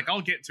 I was like,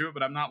 I'll get to it,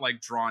 but I'm not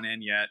like drawn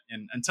in yet.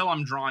 And until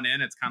I'm drawn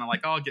in, it's kind of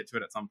like, oh, I'll get to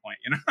it at some point,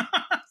 you know?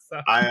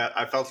 So.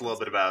 I felt a little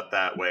bit about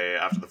that way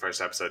after the first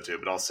episode too,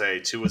 but I'll say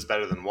 2 was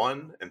better than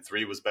 1 and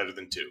 3 was better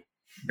than 2.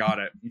 Got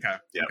it. Okay.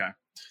 Yep.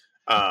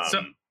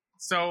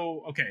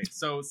 Okay.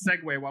 So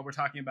segue while we're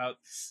talking about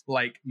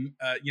like,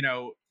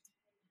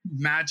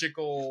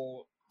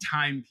 magical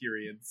time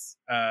periods.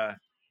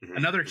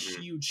 Another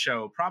huge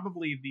show,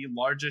 probably the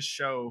largest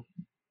show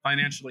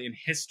financially in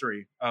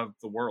history of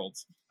the world,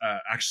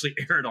 actually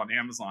aired on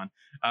Amazon.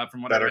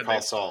 From what I read, Better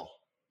Call Saul.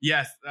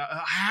 Yes,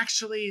 I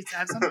actually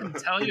have something to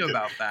tell you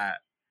about that.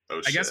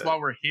 I guess while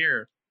we're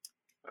here,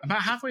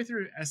 about halfway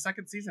through a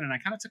second season, and I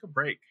kind of took a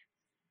break.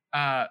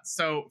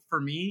 So for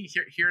me,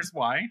 here's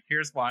why.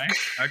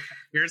 Okay,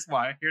 here's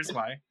why.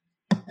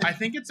 I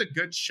think it's a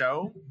good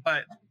show,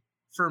 but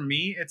for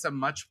me, it's a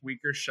much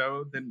weaker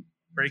show than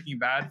Breaking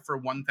Bad for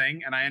one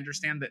thing, and I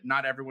understand that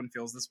not everyone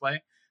feels this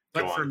way.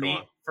 But for me,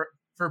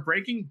 for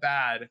Breaking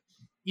Bad,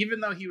 even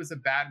though he was a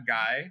bad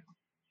guy,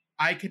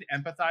 I could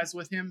empathize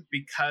with him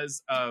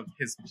because of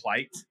his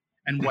plight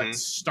and what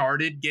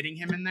started getting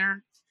him in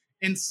there.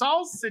 In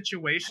Saul's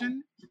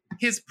situation,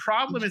 his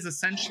problem is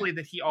essentially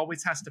that he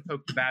always has to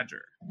poke the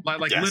badger,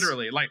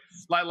 literally,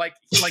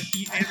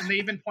 and they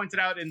even pointed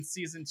out in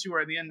season 2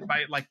 or at the end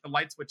by like the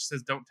light switch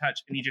says don't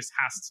touch, and he just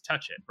has to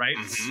touch it, right?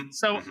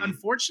 So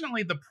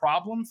unfortunately, the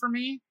problem for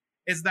me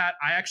is that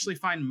I actually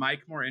find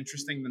Mike more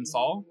interesting than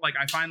Saul. Like,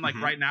 I find like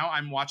right now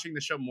I'm watching the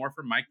show more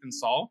for Mike than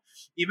Saul,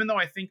 even though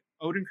I think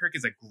Odenkirk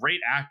is a great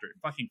actor,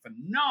 fucking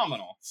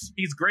phenomenal.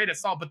 He's great at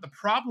Saul, but the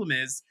problem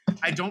is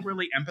I don't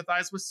really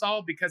empathize with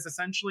Saul because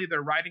essentially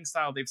their writing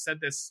style, they've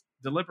said this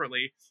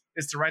deliberately,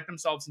 is to write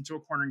themselves into a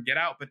corner and get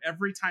out. But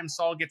every time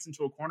Saul gets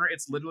into a corner,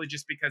 it's literally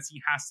just because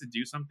he has to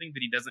do something that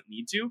he doesn't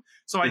need to.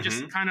 So I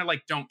just kind of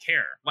like don't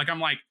care. Like,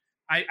 I'm like,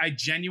 I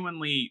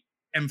genuinely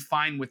am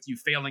fine with you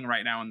failing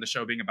right now in the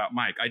show being about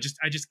Mike. I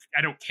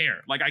don't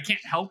care. Like, I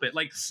can't help it.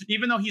 Like,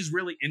 even though he's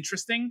really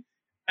interesting,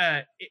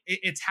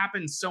 it's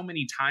happened so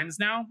many times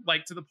now,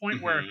 like to the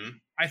point where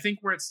I think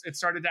where it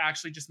started to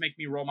actually just make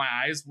me roll my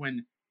eyes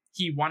when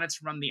he wanted to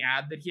run the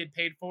ad that he had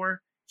paid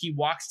for. He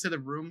walks to the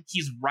room.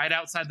 He's right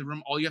outside the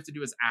room. All you have to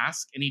do is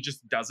ask, and he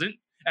just doesn't.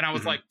 And I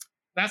was like,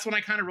 that's when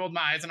I kind of rolled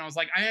my eyes, and I was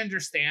like, I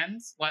understand.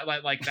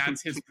 Like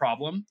that's his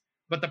problem.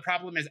 But the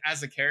problem is,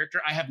 as a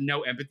character, I have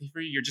no empathy for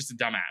you. You're just a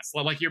dumbass.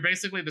 Like, you're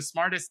basically the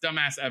smartest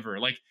dumbass ever.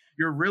 Like,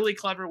 you're really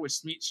clever with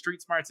street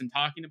smarts and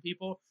talking to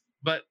people,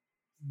 but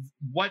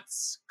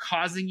what's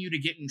causing you to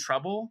get in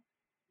trouble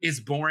is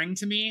boring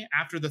to me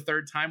after the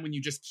third time when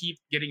you just keep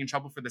getting in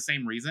trouble for the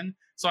same reason.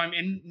 So I'm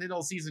in middle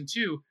of season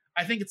 2.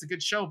 I think it's a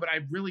good show, but I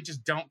really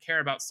just don't care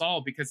about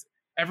Saul because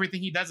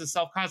everything he does is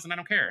self-caused and I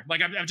don't care.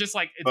 Like, I'm just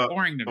like, it's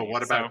boring to me. But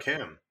what about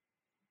Kim?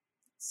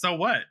 So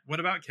what?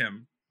 What about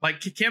Kim? Like,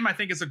 Kim, I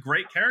think, is a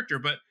great character,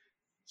 but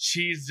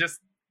she's just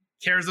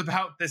cares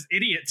about this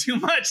idiot too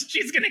much.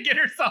 She's going to get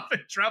herself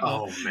in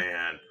trouble. Oh,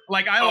 man.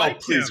 Like,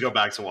 please go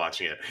back to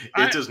watching it.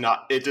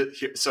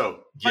 So,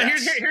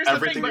 yes, here's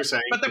everything the thing, you're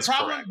saying but the is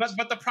problem, correct.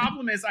 But the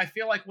problem is, I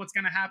feel like what's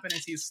going to happen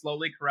is he's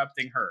slowly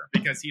corrupting her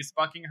because he's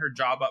fucking her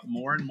job up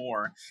more and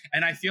more.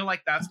 And I feel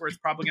like that's where it's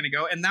probably going to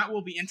go. And that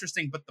will be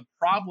interesting. But the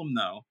problem,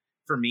 though,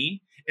 for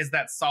me, is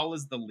that Saul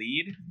is the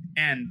lead,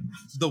 and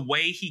the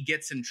way he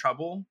gets in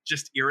trouble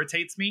just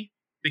irritates me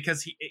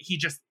because he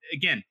just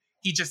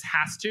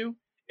has to.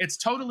 It's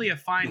totally a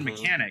fine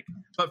mechanic,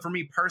 but for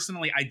me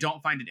personally, I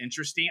don't find it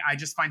interesting. I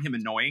just find him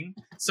annoying.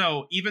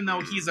 So even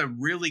though he's a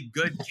really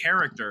good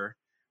character,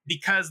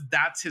 because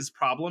that's his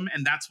problem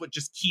and that's what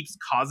just keeps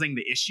causing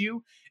the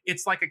issue,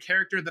 it's like a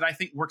character that I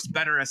think works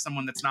better as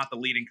someone that's not the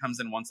lead and comes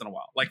in once in a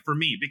while. Like, for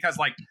me, because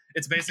like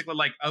it's basically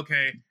like,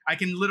 okay, I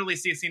can literally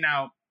see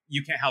now,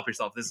 you can't help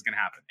yourself. This is going to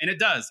happen. And it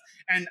does.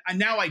 And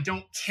now I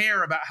don't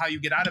care about how you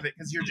get out of it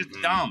because you're just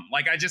dumb.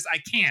 Like, I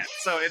can't.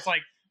 So it's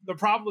like, the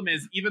problem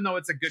is, even though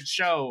it's a good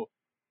show,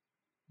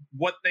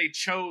 what they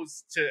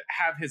chose to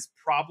have his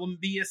problem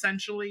be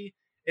essentially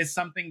is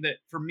something that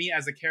for me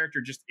as a character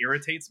just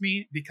irritates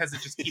me because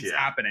it just keeps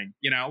happening,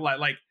 you know,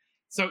 like,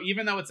 so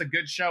even though it's a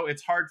good show,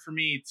 it's hard for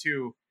me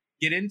to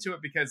get into it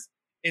because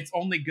it's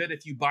only good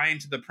if you buy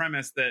into the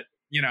premise that,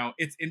 you know,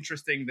 it's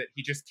interesting that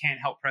he just can't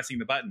help pressing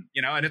the button,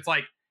 you know? And it's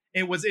like,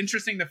 it was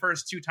interesting the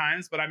first 2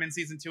 times, but I'm in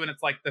season 2 and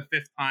it's like the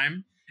 5th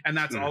time. And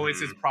that's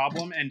always his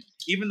problem. And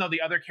even though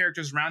the other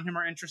characters around him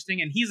are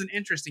interesting, and he's an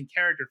interesting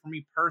character for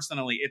me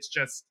personally, it's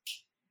just,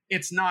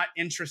 it's not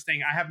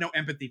interesting. I have no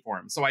empathy for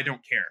him, so I don't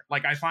care.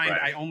 Like, I find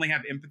I only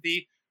have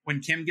empathy when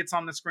Kim gets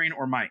on the screen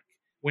or Mike.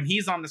 When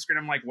he's on the screen,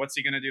 I'm like, what's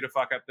he going to do to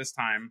fuck up this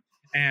time?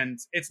 And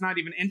it's not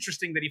even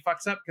interesting that he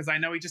fucks up because I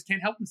know he just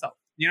can't help himself.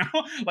 You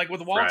know, like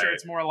with Walter,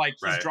 it's more like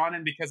he's drawn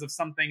in because of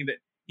something that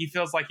he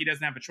feels like he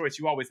doesn't have a choice.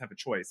 You always have a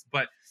choice,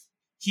 but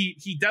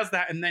he does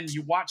that, and then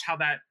you watch how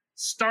that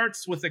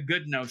starts with a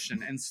good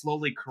notion and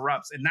slowly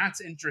corrupts, and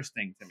that's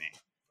interesting to me.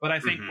 But I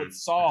think with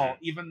Saul,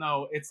 even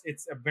though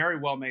it's a very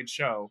well made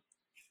show,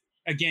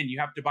 again, you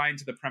have to buy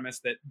into the premise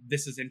that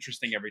this is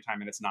interesting every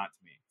time, and it's not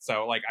to me.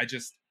 So like, I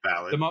just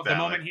the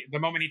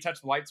moment he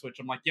touched the light switch,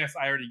 I'm like, yes,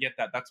 I already get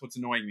that. That's what's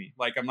annoying me.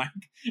 Like, I'm like,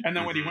 and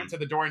then when he went to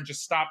the door and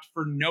just stopped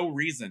for no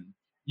reason,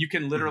 you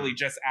can literally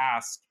just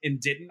ask and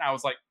didn't. I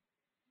was like,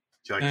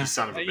 you're like, you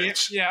son of a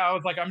bitch. Yeah, I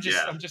was like, I'm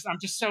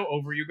just so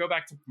over you. Go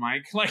back to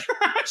Mike. Like,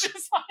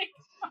 just like,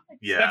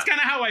 that's kind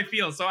of how I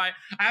feel. So I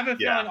have a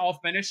feeling I'll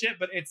finish it,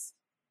 but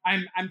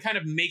I'm kind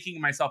of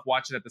making myself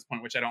watch it at this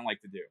point, which I don't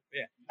like to do.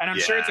 Yeah, and I'm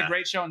sure it's a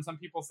great show, and some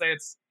people say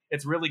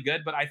it's really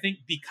good. But I think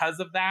because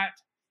of that,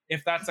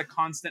 if that's a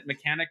constant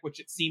mechanic, which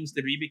it seems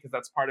to be because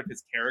that's part of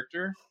his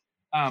character,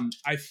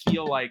 I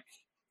feel like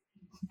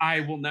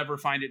I will never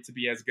find it to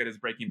be as good as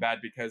Breaking Bad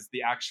because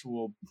the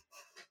actual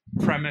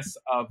premise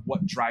of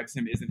what drives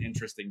him isn't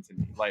interesting to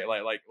me. Like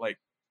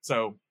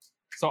so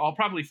I'll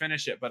probably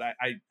finish it, but I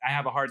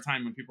have a hard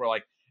time when people are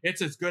like,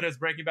 it's as good as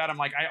Breaking Bad. I'm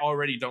like, I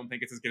already don't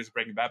think it's as good as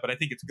Breaking Bad, but I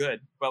think it's good.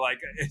 But like,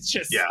 it's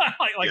just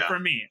for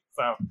me.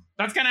 So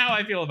that's kind of how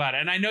I feel about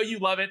it. And I know you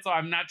love it, so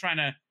I'm not trying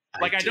to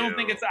like. I don't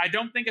think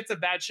it's a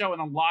bad show,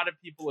 and a lot of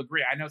people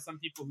agree. I know some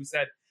people who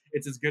said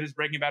it's as good as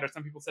Breaking Bad, or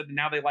some people said that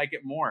now they like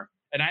it more.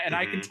 And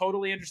I can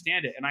totally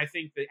understand it. And I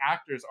think the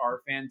actors are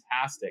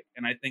fantastic,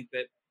 and I think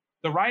that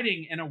the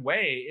writing, in a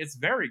way, is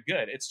very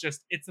good. It's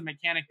a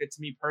mechanic that,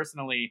 to me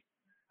personally,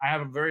 I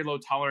have a very low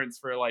tolerance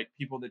for like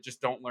people that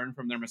just don't learn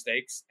from their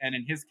mistakes. And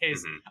in his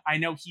case, I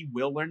know he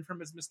will learn from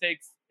his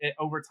mistakes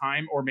over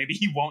time, or maybe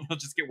he won't. He'll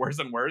just get worse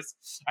and worse.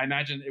 I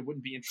imagine it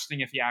wouldn't be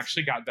interesting if he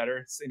actually got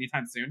better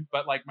anytime soon.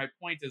 But like, my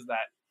point is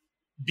that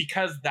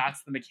because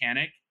that's the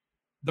mechanic,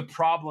 the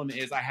problem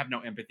is I have no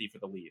empathy for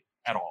the lead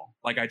at all.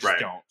 Like, I just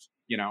don't,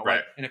 you know,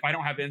 like, and if I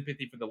don't have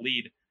empathy for the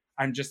lead,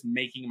 I'm just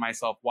making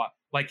myself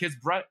like his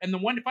brother. And the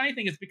one funny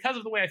thing is, because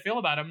of the way I feel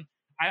about him,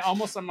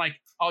 I'm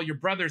like, oh, your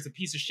brother's a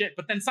piece of shit.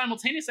 But then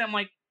simultaneously, I'm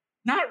like,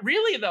 not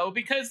really, though,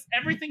 because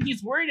everything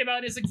he's worried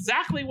about is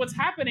exactly what's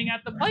happening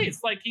at the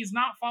place. Like, he's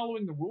not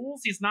following the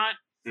rules. He's not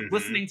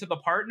listening to the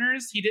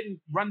partners. He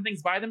didn't run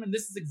things by them. And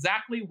this is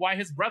exactly why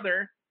his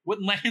brother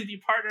wouldn't let him be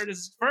partnered at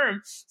his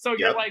firm. So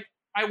you're like,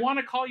 I want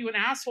to call you an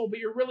asshole, but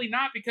you're really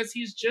not, because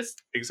he's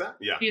just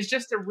he's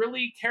just a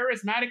really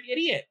charismatic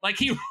idiot. Like,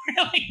 he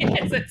really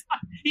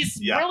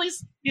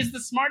is. He's the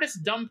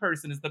smartest dumb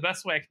person is the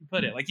best way I can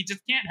put it. Like, he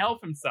just can't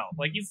help himself.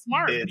 Like, he's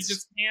smart, but he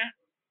just can't.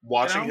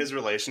 Watching his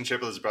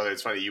relationship with his brother,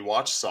 it's funny. You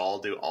watch Saul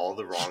do all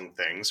the wrong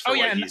things for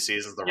what he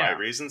sees as the right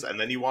reasons, and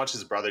then you watch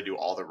his brother do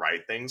all the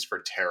right things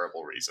for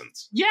terrible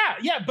reasons.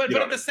 But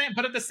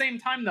at the same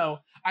time, though,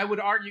 I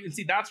would argue, and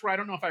see, that's where I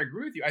don't know if I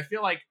agree with you. I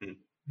feel like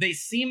they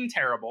seem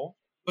terrible,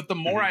 but the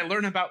more I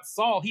learn about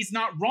Saul, he's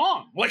not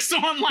wrong. Like, so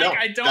I'm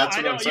like, that's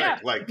what I'm saying.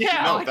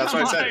 That's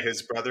why I said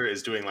his brother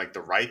is doing like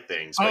the right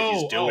things, but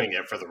he's doing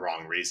it for the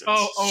wrong reasons.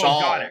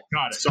 Got it.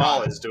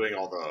 Saul is doing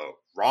all the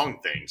wrong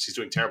things. He's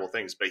doing terrible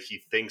things, but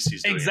he thinks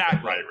he's doing it for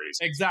the right reasons.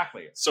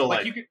 Exactly. So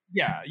like you could,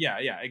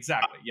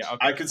 exactly. Yeah.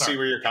 Okay, I could see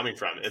where you're coming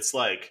from. It's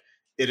like,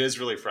 it is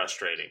really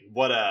frustrating.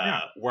 Where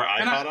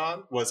I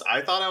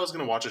thought I was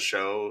going to watch a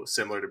show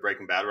similar to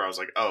Breaking Bad, where I was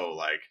like, oh,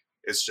 like,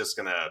 it's just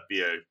going to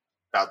be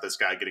about this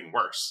guy getting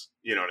worse.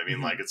 You know what I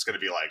mean? Like, it's going to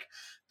be like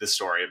this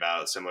story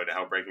about similar to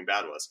how Breaking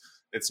Bad was.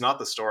 It's not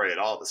the story at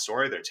all. The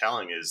story they're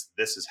telling is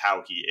this is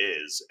how he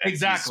is. And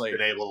he's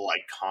been able to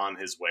like con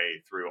his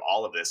way through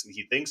all of this. And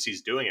he thinks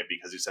he's doing it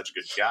because he's such a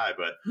good guy,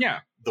 but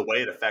the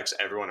way it affects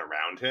everyone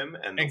around him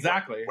and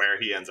where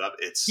he ends up,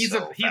 he's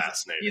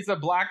fascinating. He's a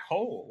black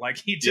hole. Like,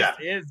 he just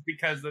is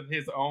because of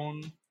his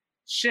own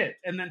shit.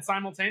 And then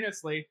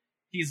simultaneously,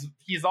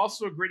 he's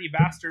also a gritty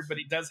bastard, but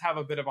he does have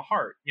a bit of a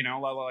heart, you know,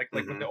 like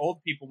with the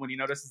old people, when he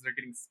notices they're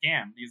getting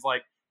scammed,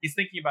 he's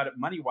thinking about it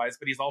money wise,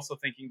 but he's also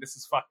thinking this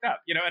is fucked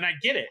up, you know. And I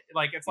get it.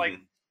 Like, it's like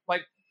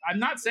I'm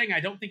not saying I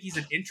don't think he's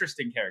an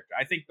interesting character.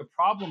 I think the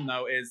problem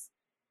though is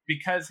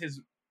because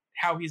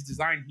how he's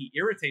designed, he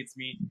irritates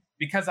me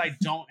because I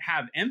don't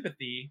have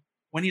empathy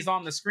when he's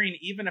on the screen.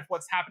 Even if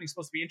what's happening is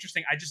supposed to be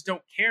interesting, I just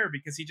don't care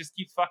because he just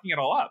keeps fucking it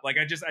all up. Like,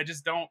 I just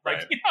don't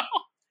like, you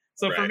know.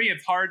 So for me,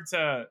 it's hard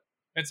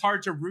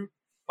to root.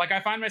 Like, I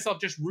find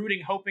myself just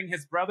rooting, hoping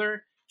his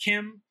brother,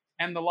 Kim,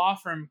 and the law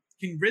firm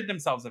can rid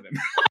themselves of him.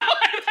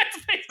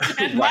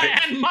 And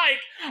Mike,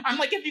 I'm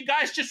like, if you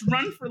guys just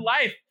run for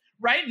life,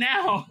 right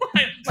now.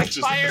 Like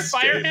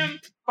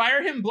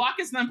fire him, block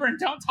his number, and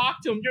don't talk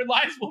to him. Your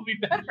lives will be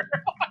better.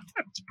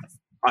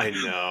 I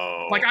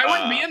know. Like I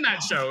wouldn't be in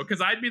that show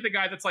because I'd be the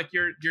guy that's like,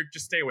 you're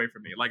just stay away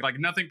from me. Like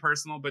nothing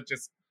personal, but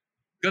just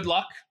good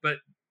luck, but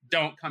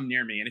don't come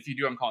near me. And if you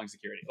do, I'm calling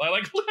security.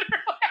 Like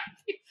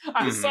literally,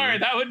 I'm sorry,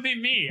 that would be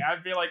me.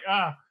 I'd be like,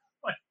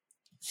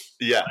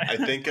 yeah, I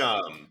think I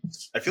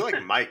feel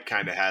like Mike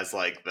kind of has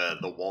like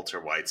the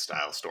Walter White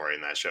style story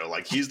in that show.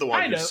 Like he's the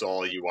one who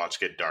saw you watch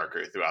get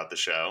darker throughout the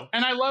show.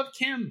 And I love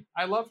Kim.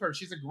 I love her.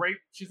 She's a great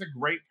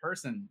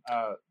person.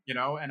 You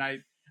know, and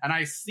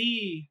I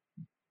see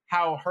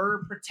how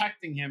her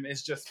protecting him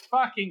is just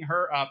fucking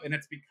her up, and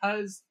it's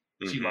because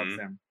she loves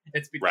him.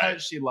 It's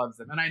because she loves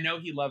him, and I know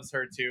he loves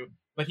her too,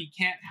 but he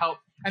can't help.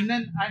 And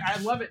then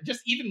I love it just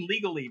even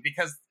legally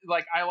because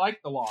like I like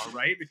the law,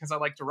 right? Because I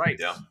like to write.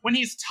 Yeah. When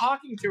he's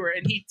talking to her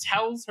and he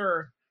tells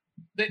her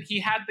that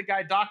he had the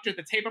guy doctor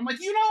the tape, I'm like,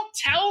 you don't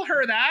tell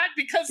her that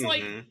because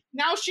like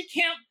now she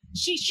can't.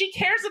 She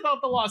cares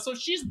about the law, so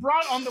she's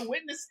brought on the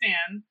witness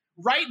stand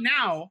right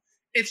now.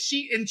 If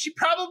she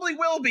probably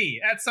will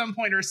be at some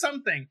point or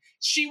something,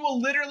 she will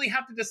literally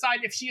have to decide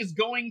if she is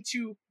going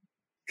to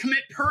commit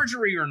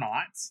perjury or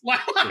not.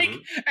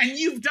 And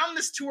you've done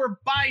this to her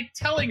by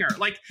telling her.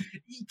 Like,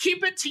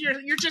 keep it to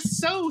you're just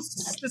so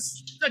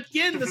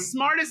again the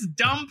smartest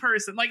dumb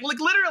person. Like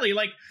literally,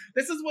 like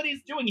this is what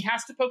he's doing. He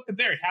has to poke the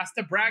bear. He has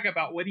to brag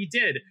about what he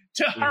did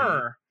to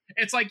her.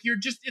 It's like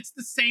it's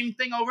the same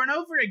thing over and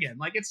over again.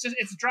 Like it's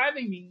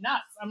driving me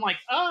nuts. I'm like,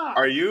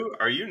 Are you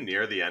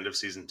near the end of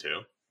season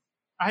 2?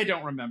 I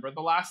don't remember.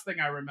 The last thing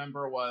I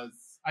remember was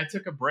I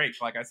took a break.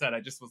 Like I said,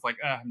 I just was like,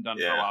 I'm done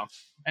for a while.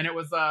 And it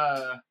was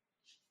I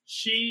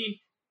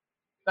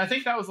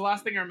think that was the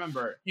last thing I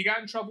remember. He got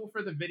in trouble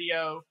for the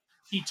video.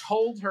 He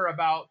told her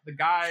about the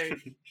guy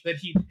that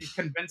he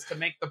convinced to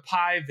make the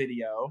pie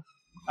video.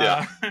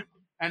 Yeah.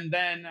 And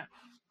then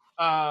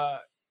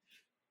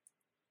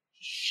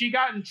she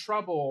got in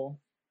trouble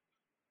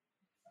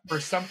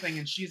for something,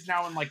 and she's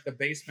now in like the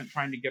basement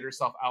trying to get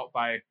herself out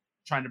by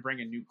trying to bring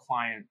in new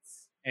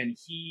clients. And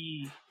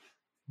he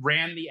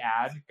ran the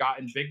ad, got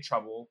in big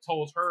trouble,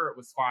 told her it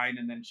was fine,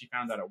 and then she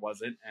found out it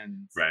wasn't.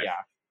 And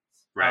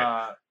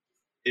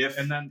If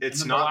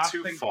it's not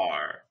too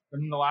far.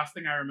 And then the last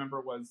thing I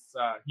remember was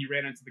he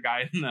ran into the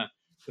guy in the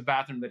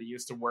bathroom that he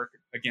used to work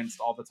against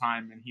all the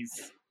time, and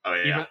he's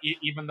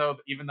even though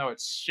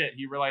it's shit,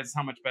 he realizes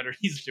how much better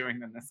he's doing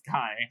than this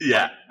guy.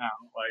 Yeah.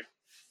 Right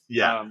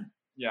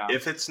now.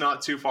 If it's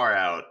not too far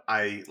out,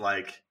 I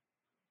like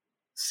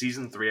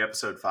season 3,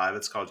 episode 5.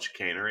 It's called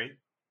Chicanery.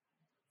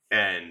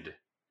 And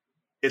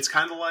it's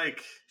kind of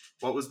like,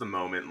 what was the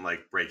moment in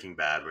like Breaking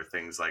Bad where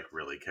things like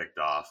really kicked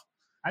off?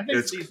 I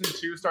think season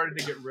 2 started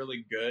to get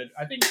really good.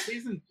 I think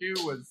season 2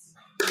 was,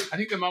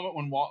 the moment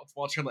when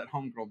Walter let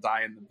Homegirl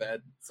die in the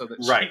bed, so that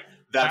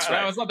That's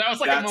right. That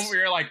was like a moment where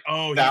you're like,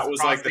 oh, that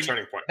was like the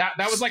turning point.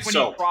 That was like when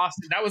he crossed.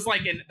 That was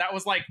like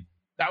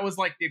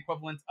the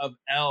equivalent of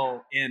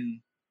L in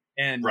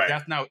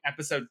Death Note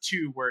episode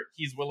 2, where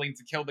he's willing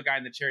to kill the guy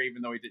in the chair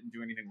even though he didn't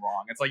do anything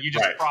wrong. It's like you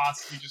just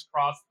crossed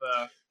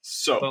the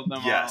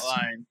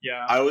line.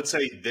 Yeah. I would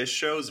say this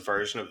show's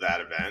version of that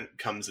event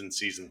comes in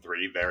season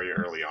 3 very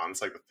early on.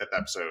 It's like the 5th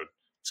episode.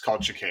 It's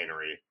called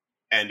Chicanery,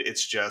 and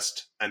it's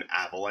just an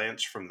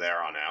avalanche from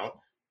there on out.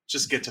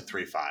 Just get to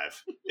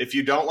 3-5. If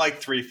you don't like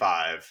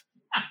 3-5,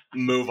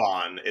 move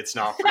on. It's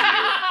not for you.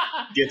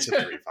 Get to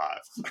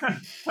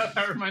 3-5.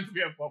 That reminds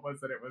me of what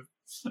was it? It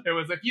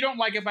was if you don't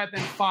like it, but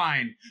then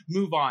fine,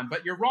 move on.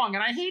 But you're wrong,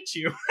 and I hate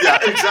you. Yeah,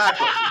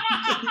 exactly.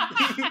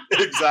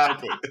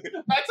 Exactly.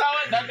 That's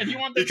how. If you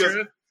want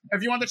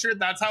the truth,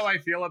 that's how I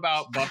feel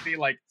about Buffy.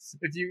 Like,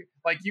 if you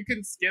you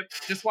can skip.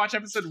 Just watch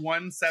episode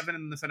 1, 7,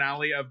 and the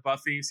finale of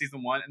Buffy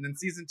season 1, and then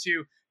season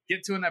 2.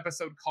 Get to an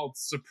episode called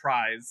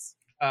Surprise,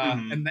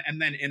 and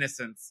then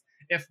Innocence.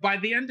 If by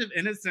the end of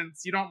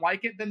Innocence you don't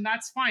like it, then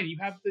that's fine. You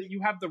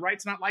have the right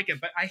to not like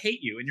it, but I hate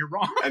you, and you're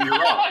wrong. And you're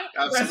wrong.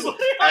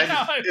 Absolutely. And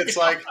it's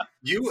like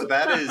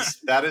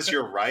that is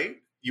your right.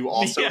 You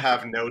also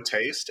have no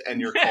taste,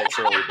 and you're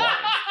culturally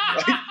blind.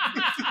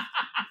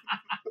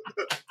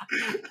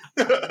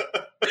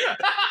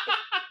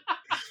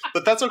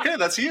 But that's okay.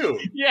 That's you.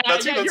 Yeah,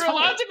 that's you're fine.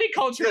 allowed to be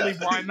culturally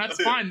blind.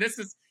 That's fine. This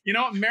is,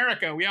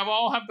 America. We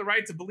all have the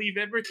right to believe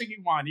everything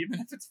you want, even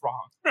if it's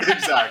wrong.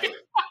 Exactly.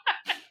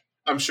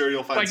 I'm sure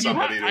you'll find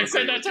somebody to agree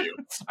with you.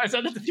 I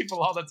said that to people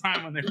all the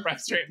time when they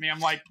frustrate me. I'm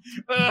like,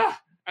 ugh.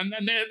 And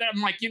then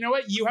I'm like, you know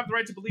what? You have the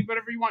right to believe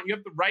whatever you want. You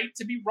have the right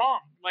to be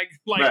wrong. Right.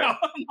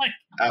 I'm like,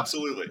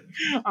 absolutely.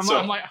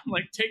 I'm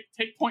like,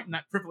 take point in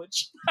that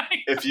privilege.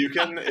 If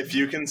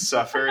you can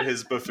suffer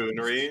his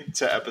buffoonery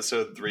to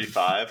episode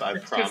 3-5, I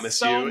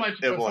promise you,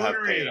 it will have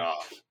paid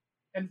off.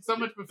 And so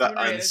much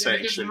buffoonery,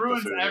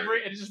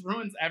 it just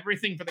ruins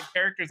everything for the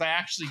characters I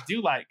actually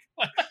do like.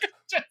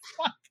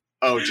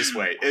 Just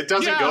wait. It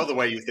doesn't go the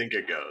way you think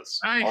it goes.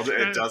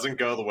 It doesn't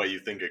go the way you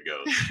think it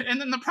goes. And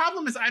then the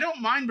problem is I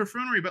don't mind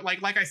buffoonery, but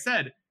like I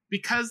said,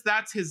 because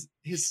that's his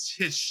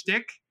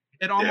shtick,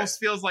 it almost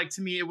feels like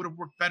to me it would have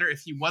worked better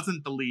if he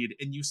wasn't the lead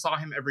and you saw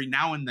him every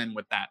now and then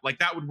with that. Like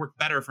that would work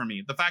better for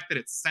me. The fact that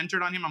it's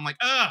centered on him, I'm like,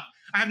 I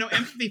have no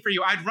empathy for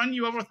you. I'd run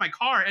you over with my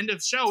car. End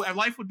of show. And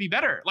life would be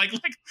better. Like.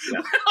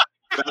 Yeah.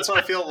 That's what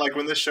I feel like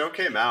when this show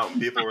came out.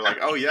 People were like,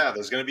 "Oh yeah,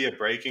 there's going to be a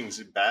Breaking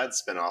Bad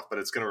spinoff, but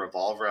it's going to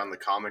revolve around the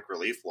comic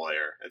relief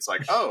lawyer." It's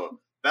like, oh,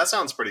 that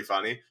sounds pretty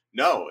funny.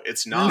 No,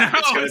 it's not. No,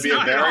 it's going to be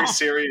a very all.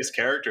 serious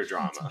character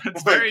drama.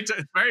 It's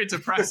very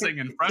depressing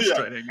and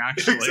frustrating,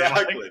 actually.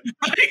 Exactly.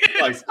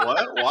 Like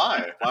what?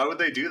 Why? Why would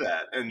they do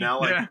that? And now,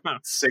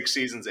 6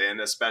 seasons in,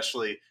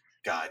 especially.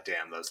 God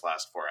damn, those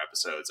last 4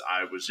 episodes.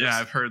 I was just...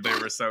 I've heard they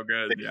were so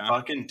good. They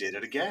fucking did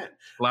it again.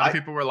 A lot of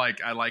people were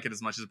like, I like it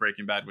as much as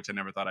Breaking Bad, which I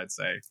never thought I'd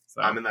say.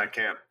 So. I'm in that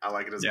camp. I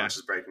like it as much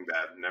as Breaking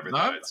Bad. Never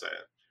thought I'd say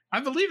it. I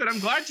believe it. I'm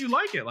glad you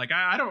like it. Like,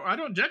 I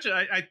don't judge it.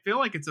 I feel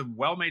like it's a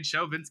well-made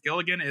show. Vince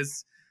Gilligan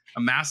is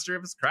a master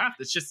of his craft.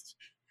 It's just...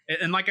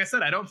 And like I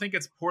said, I don't think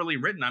it's poorly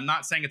written. I'm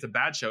not saying it's a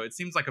bad show. It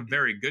seems like a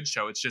very good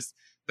show. It's just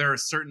there are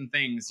certain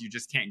things you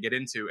just can't get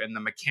into, and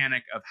the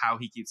mechanic of how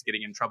he keeps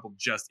getting in trouble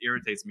just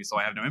irritates me. So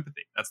I have no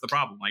empathy. That's the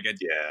problem. Like,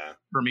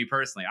 for me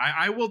personally,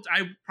 I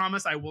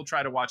promise I will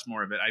try to watch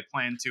more of it. I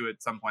plan to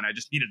at some point. I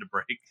just needed a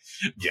break.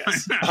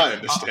 Yes, I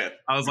understand.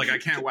 I was like, I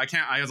can't.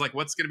 I was like,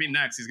 what's going to be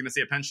next? He's going to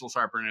see a pencil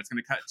sharpener, and it's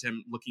going to cut to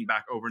him looking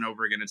back over and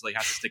over again until he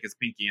has to stick his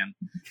pinky in.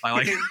 I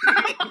like,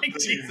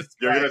 Jesus.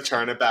 You're going to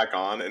turn it back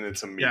on, and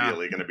it's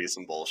immediately going to be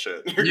some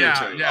bullshit.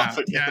 Yeah,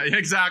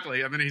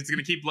 exactly. I mean, he's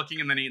going to keep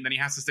looking, and then he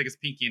has to stick his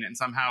pinky in it, and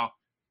somehow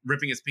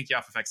ripping his pinky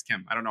off affects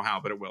Kim. I don't know how,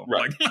 but it will.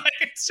 Right. Like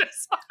it's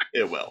just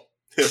it will.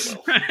 It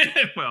will.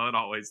 It will. It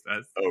always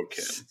does.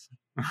 Okay.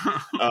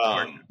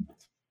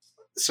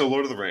 So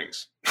Lord of the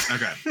Rings.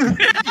 Okay.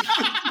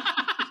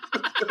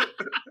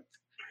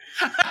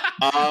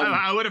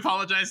 I would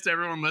apologize to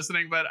everyone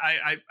listening, but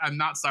I'm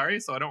not sorry,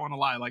 so I don't want to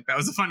lie. Like that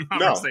was a fun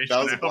conversation.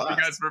 No, I hope you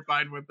guys were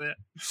fine with it.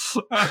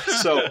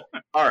 So,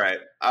 all right.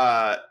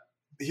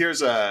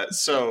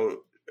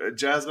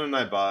 Jasmine and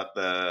I bought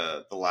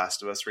the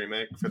Last of Us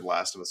remake for The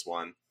Last of Us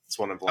 1. It's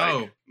one of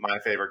my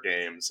favorite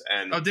games.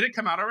 And did it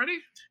come out already?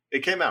 It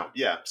came out,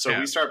 yeah. So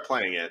we started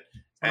playing it.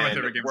 It's one of my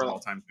favorite games of all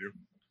time too.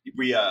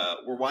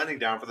 We're winding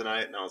down for the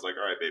night, and I was like,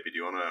 "All right, baby, do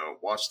you want to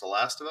watch The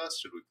Last of Us?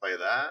 Should we play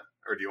that,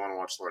 or do you want to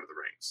watch Lord of the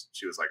Rings?"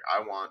 She was like,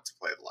 "I want to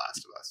play The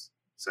Last of Us."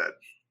 Said,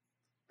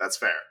 "That's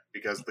fair,"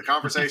 because the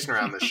conversation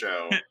around the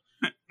show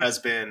has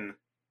been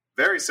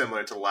very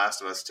similar to The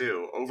Last of Us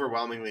 2,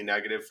 overwhelmingly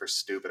negative for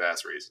stupid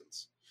ass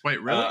reasons. Wait,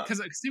 really?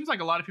 Because it seems like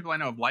a lot of people I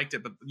know have liked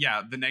it, but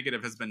yeah, the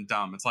negative has been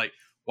dumb. It's like,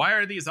 why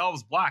are these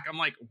elves black? I'm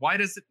like, why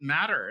does it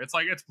matter? It's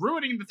like, it's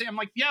ruining the thing. I'm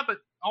like, yeah, but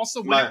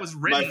also when it was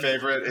written, my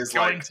favorite is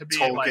like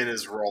Tolkien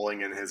is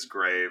rolling in his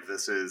grave.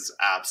 This is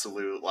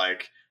absolute,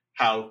 like,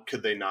 how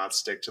could they not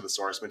stick to the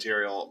source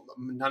material?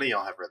 None of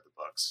y'all have read the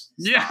books.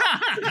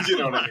 Stop. Yeah. You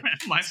know what I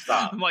mean?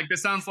 Stop. I'm like,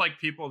 this sounds like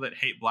people that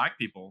hate black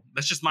people.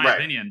 That's just my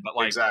opinion. But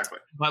like, exactly.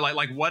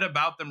 Like, what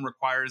about them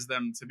requires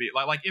them to be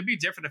like, it'd be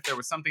different if there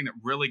was something that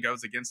really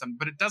goes against them,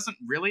 but it doesn't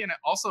really. And it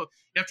also, you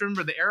have to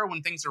remember the era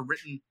when things are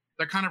written,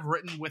 they're kind of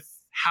written with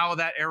how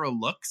that era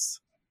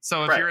looks.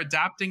 So if you're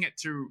adapting it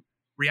to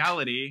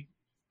reality,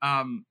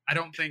 I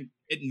don't think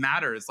it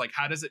matters. Like,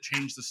 how does it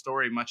change the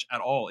story much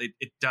at all?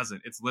 It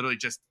doesn't. It's literally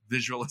just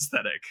visual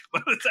aesthetic.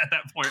 It's at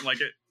that point, like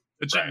it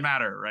shouldn't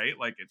matter, right?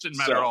 Like it shouldn't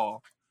matter at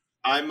all.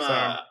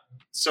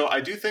 So I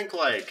do think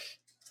like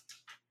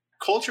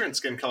culture and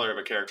skin color of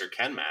a character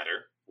can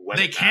matter when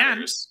they it can.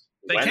 matters.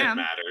 They when can.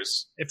 It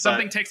matters. If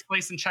something takes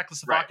place in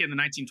Czechoslovakia in the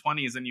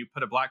 1920s and you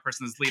put a black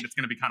person as lead, it's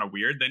going to be kind of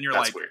weird. Then you're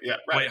That's like, weird. Yeah,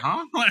 wait,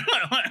 huh?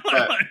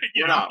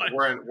 We're not.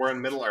 We're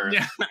in Middle Earth.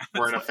 Yeah.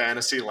 We're in a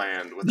fantasy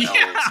land with elves.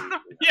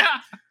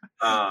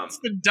 It's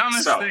the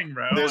dumbest thing,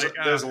 bro.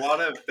 There's a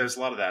lot of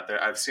that.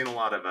 I've seen a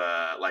lot of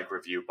like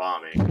review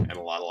bombing and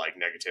a lot of like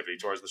negativity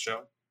towards the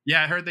show.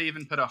 Yeah, I heard they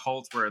even put a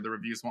halt where the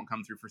reviews won't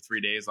come through for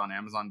 3 days on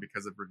Amazon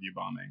because of review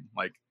bombing.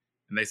 Like,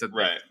 and they said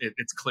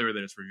it's clear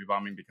that it's review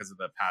bombing because of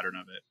the pattern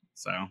of it.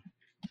 So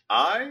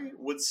I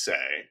would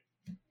say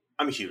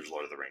I'm a huge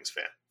Lord of the Rings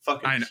fan.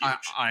 Huge.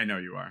 I know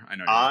you are.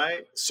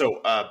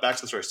 So back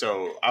to the story.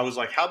 So I was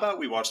like, how about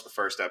we watch the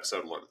first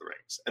episode of Lord of the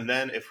Rings? And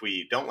then if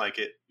we don't like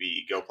it,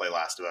 we go play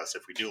Last of Us.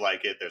 If we do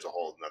like it, there's a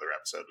whole another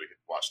episode. We could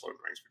watch Lord of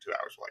the Rings for 2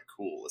 hours. We're like,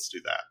 cool, let's do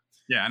that.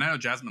 Yeah, and I know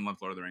Jasmine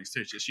loves Lord of the Rings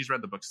too. She's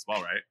read the books as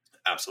well, right?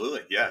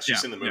 Absolutely. Yeah, she's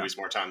seen the movies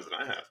more times than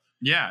I have.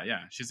 Yeah,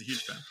 she's a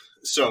huge fan.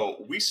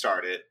 So we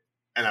started,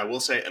 and I will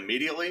say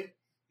immediately,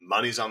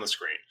 money's on the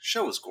screen.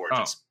 Show is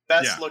gorgeous.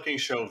 Best looking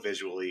show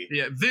visually.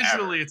 Yeah,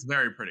 visually ever. It's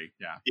very pretty.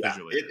 Yeah,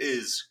 visually it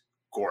is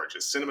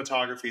gorgeous.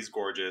 Cinematography is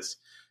gorgeous.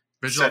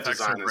 Visual set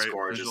design is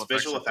gorgeous.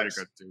 Visual effects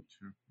good too.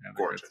 Yeah,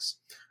 gorgeous.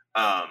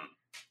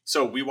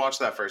 So we watched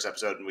that first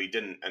episode, and we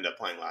didn't end up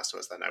playing Last of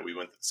Us that night. We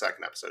went to the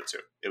second episode too.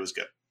 It was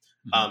good.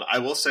 Mm-hmm. I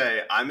will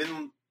say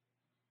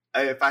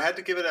if I had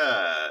to give it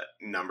a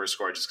number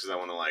score, just because I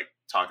want to like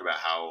talk about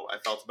how I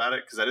felt about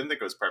it, because I didn't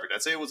think it was perfect.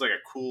 I'd say it was like a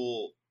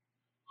cool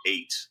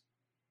 8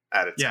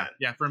 out of 10.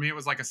 Yeah. For me, it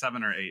was like a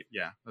 7 or 8.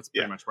 Yeah, that's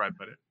pretty much where I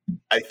put it.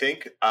 I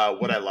think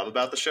what I love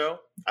about the show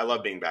I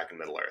love being back in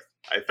Middle Earth.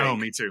 I think. Oh,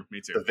 me too.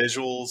 The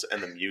visuals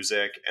and the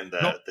music and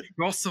the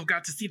you also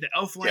got to see the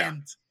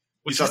Elfland,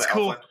 which was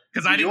cool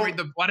because I didn't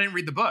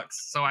read the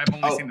books, so I've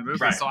only seen the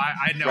movies. Right. So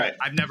I know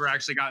I've never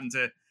actually gotten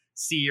to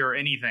see or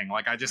anything.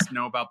 Like I just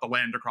know about the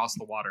land across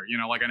the water. You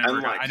know, like I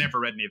never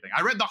read anything.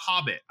 I read The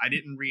Hobbit. I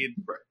didn't read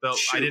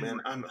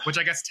which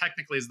I guess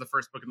technically is the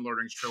first book in the Lord of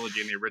the Rings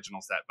trilogy in the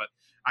original set. But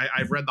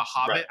I've read The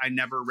Hobbit. Right. I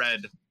never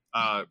read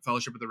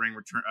Fellowship of the Ring,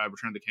 Return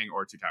of the King,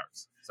 or Two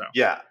Towers. So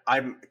yeah,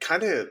 I'm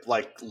kind of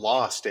like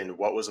lost in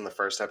what was in the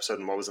first episode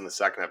and what was in the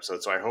second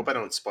episode. So I hope I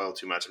don't spoil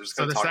too much. I'm just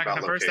going to talk about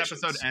the first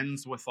episode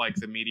ends with like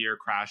the meteor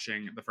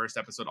crashing. The first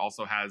episode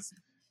also has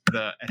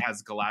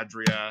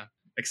Galadriel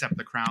accept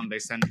the crown. They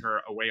send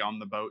her away on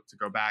the boat to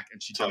go back,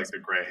 and she does like the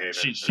Grey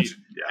Haven.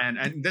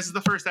 And this is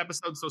the first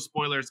episode, so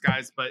spoilers,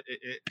 guys. But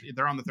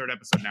they're on the third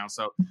episode now.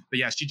 So, but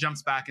yeah, she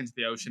jumps back into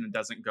the ocean and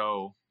doesn't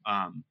go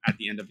at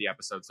the end of the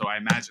episode. So I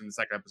imagine the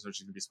second episode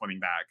she's gonna be swimming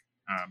back.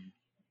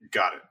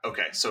 Got it.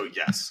 Okay, so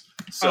yes.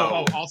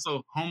 So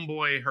also,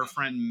 homeboy, her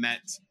friend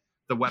met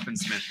the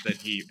weaponsmith that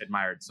he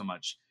admired so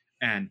much,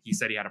 and he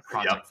said he had a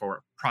project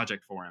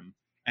for him.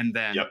 And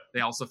then they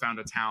also found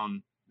a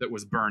town that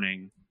was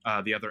burning.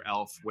 The other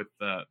elf with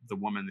the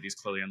woman that he's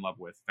clearly in love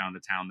with found a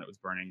town that was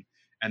burning.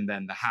 And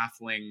then the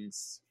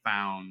halflings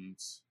found...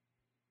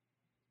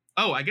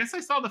 Oh, I guess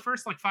I saw the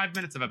first 5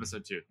 minutes of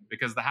episode 2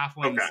 because the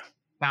halflings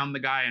found the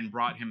guy and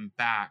brought him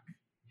back.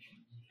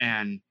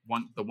 And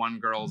the one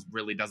girl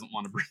really doesn't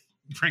want to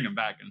bring him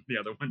back, and the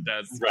other one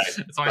does. Right.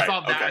 So I saw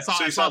that. Okay.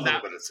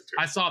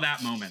 I saw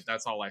that moment.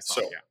 That's all I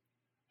saw. So,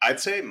 I'd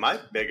say my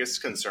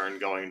biggest concern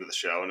going into the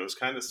show, and it was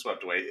kind of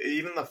swept away,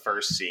 even the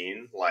first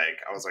scene,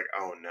 I was like,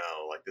 oh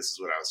no, this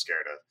is what I was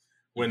scared of.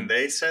 When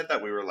they said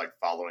that we were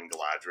following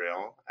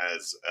Galadriel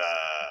as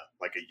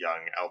a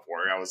young elf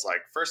warrior, I was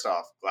like, first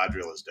off,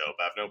 Galadriel is dope.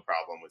 I have no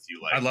problem with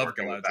you I love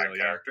working Galadriel, with that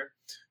character.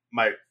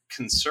 My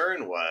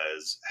concern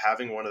was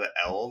having one of the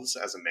elves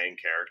as a main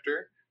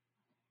character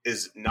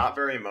is not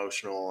very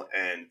emotional,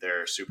 and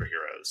they're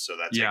superheroes, so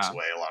that takes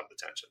away a lot of the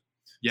tension.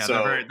 Yeah,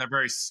 so, they're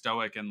very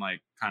stoic and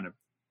kind of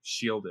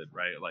shielded,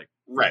 right?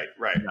 Right.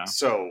 Yeah.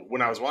 So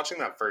when I was watching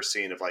that first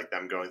scene of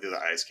them going through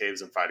the ice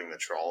caves and fighting the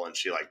troll, and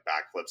she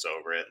backflips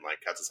over it and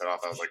cuts his head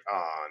off, I was like,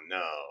 oh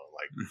no,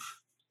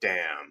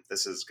 damn,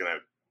 this is gonna,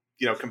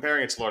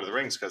 comparing it to Lord of the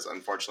Rings, because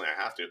unfortunately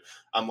I have to.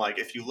 I'm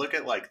if you look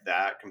at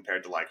that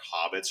compared to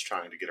hobbits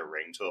trying to get a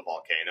ring to a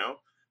volcano,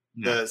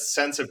 the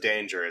sense of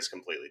danger is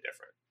completely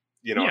different.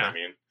 You know what I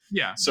mean?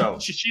 Yeah. So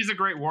she's a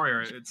great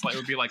warrior. It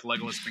would be like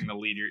Legolas being the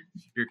lead.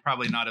 You're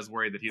probably not as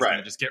worried that he's going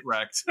to just get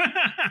wrecked.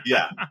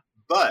 Yeah.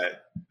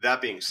 But that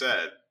being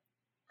said,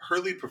 her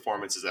lead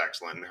performance is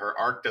excellent. Her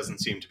arc doesn't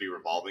seem to be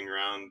revolving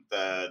around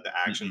the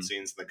action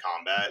scenes and the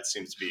combat. It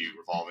seems to be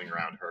revolving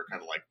around her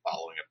kind of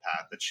following a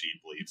path that she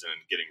believes in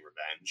and getting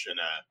revenge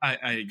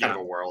in kind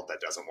of a world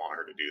that doesn't want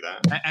her to do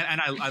that.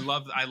 And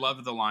I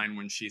love the line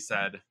when she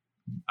said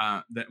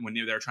that when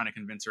they were trying to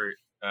convince her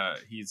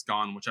he's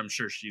gone, which I'm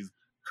sure she's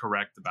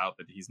correct about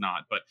that he's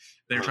not, but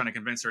they were trying to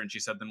convince her, and she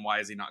said, then why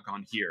is he not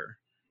gone here?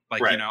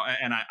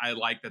 And I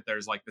like that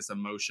there's this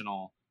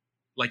emotional,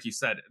 like you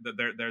said, that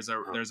there's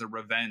a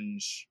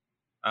revenge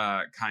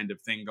kind of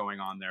thing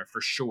going on there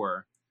for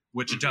sure,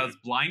 which does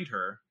blind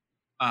her.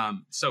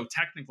 So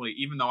technically,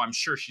 even though I'm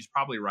sure she's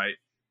probably right,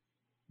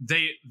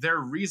 their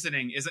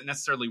reasoning isn't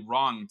necessarily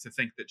wrong to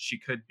think that she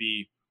could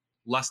be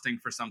lusting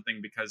for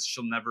something because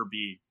she'll never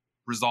be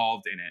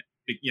resolved in it.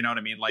 You know what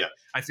I mean?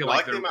 I feel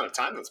the amount of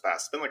time that's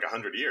passed. It's been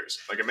 100 years.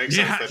 It makes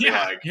sense that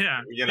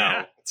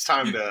it's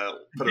time to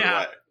put it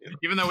away.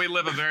 Even though we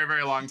live a very,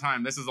 very long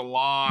time, this is a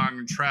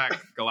long trek,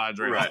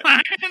 Galadriel.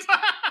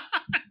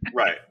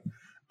 Right.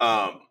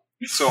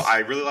 So I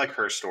really like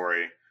her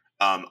story.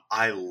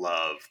 I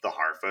love the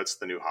Harfoots,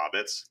 the new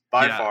hobbits.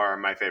 By far,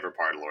 my favorite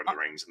part of Lord of the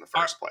Rings in the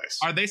first place.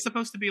 Are they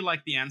supposed to be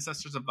the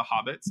ancestors of the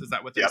hobbits? Is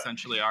that what they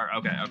essentially are?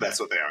 Okay. That's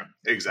what they are.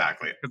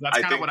 Exactly. Because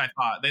that's kind of what I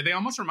thought. They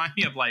almost remind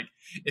me of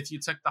if you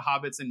took the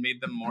hobbits and made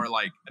them more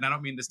and I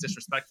don't mean this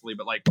disrespectfully,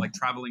 but like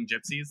traveling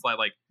gypsies,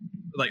 like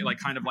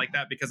kind of like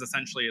that, because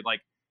essentially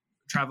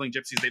traveling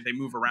gypsies, they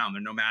move around,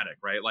 they're nomadic,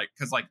 right?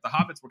 Because the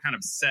hobbits were kind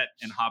of set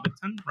in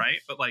Hobbiton, right?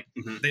 But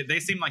they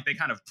seem like they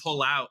kind of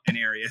pull out in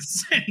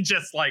areas and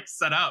just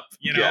set up,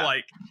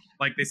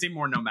 they seem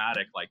more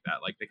nomadic like that.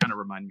 They kind of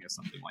remind me of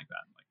something like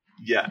that.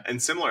 Yeah,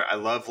 and similar. I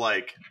love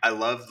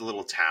the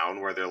little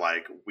town where they're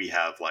we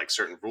have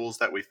certain rules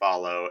that we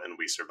follow and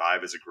we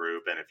survive as a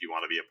group, and if you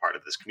want to be a part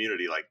of this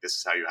community, this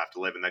is how you have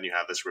to live. And then you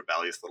have this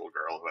rebellious little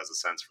girl who has a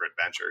sense for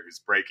adventure, who's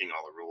breaking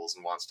all the rules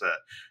and wants to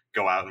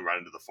go out and run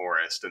into the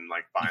forest and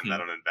find that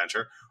own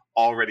adventure.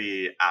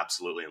 Already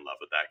absolutely in love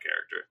with that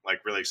character.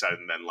 Really excited.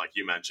 And then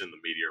you mentioned,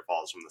 the meteor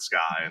falls from the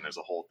sky and there's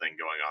a whole thing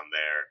going on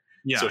there.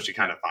 Yeah. So she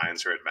kind of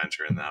finds her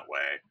adventure in that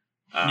way.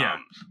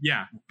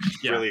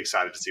 Really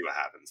excited to see what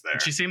happens there.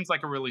 She seems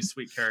like a really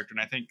sweet character,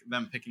 and I think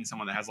them picking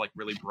someone that has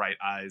really bright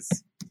eyes,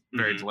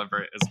 very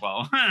deliberate as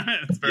well.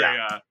 It's very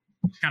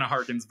kind of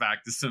harkens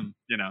back to some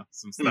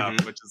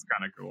stuff, which is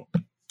kind of cool.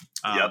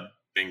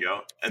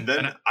 Bingo. And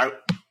then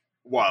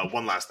well,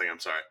 one last thing. I'm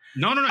sorry.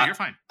 No, you're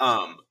fine.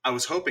 I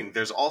was hoping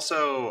there's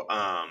also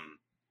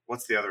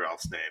what's the other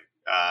elf's name?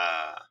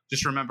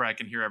 Just remember, I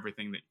can hear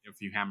everything that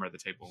if you hammer the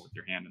table with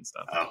your hand and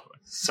stuff. Oh,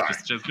 sorry.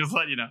 Just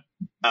let you know.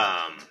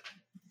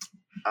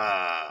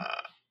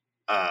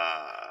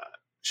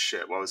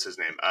 Shit. What was his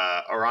name?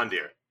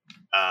 Arondir.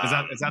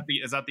 Is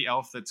that the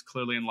elf that's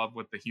clearly in love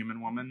with the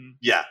human woman?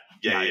 Yeah.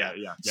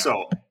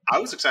 So I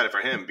was excited for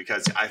him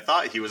because I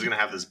thought he was going to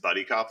have this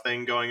buddy cop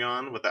thing going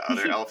on with the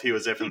other elf he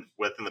was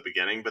with in the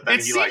beginning, but then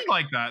it he seemed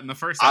like that in the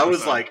first episode. I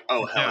was like,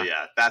 oh hell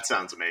yeah, that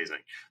sounds amazing.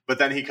 But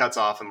then he cuts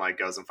off and like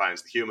goes and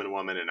finds the human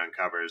woman and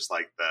uncovers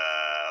like the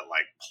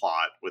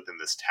plot within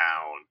this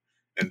town,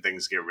 and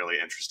things get really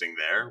interesting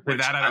there. Which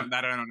that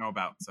I don't know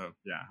about. So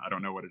yeah, I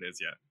don't know what it is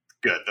yet.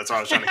 Good. That's why I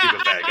was trying to keep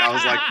it vague. I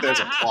was like, there's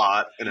a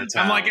plot in a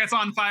town. I'm like, it's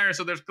on fire,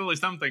 so there's clearly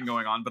something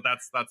going on, but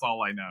that's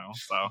all I know.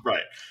 So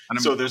right. And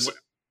so there's.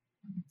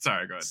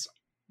 Sorry, go ahead.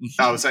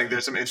 I was saying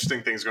there's some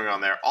interesting things going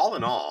on there. All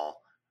in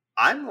all,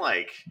 I'm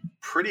like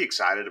pretty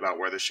excited about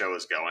where the show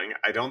is going.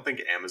 I don't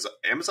think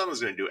Amazon is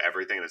going to do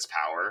everything in its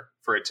power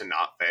for it to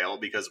not fail,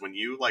 because when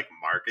you like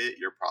market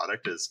your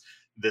product as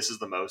this is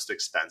the most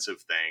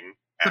expensive thing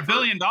ever. $1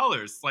 billion,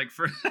 like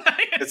for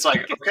it's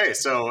like, okay,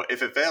 so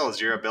if it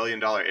fails, you're $1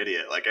 billion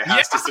idiot. Like it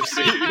has to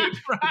succeed.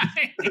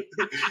 Right.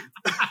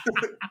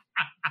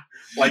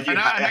 Like and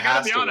I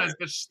gotta be honest,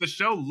 the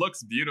show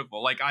looks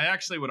beautiful. Like I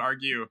actually would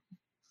argue,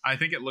 I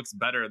think it looks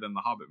better than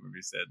the Hobbit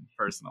movies did,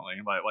 personally.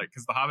 Like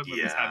because the Hobbit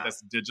movies had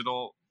this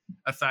digital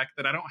effect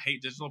that I don't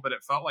hate digital, but it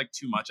felt like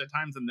too much at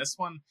times. And this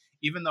one,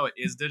 even though it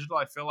is digital,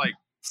 I feel like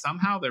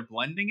somehow they're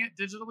blending it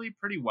digitally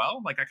pretty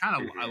well. Like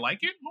I like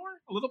it more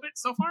a little bit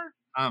so far.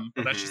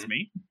 But that's just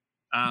me.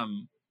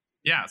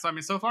 Yeah. So I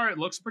mean, so far it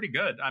looks pretty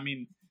good. I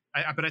mean,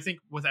 but I think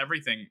with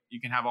everything,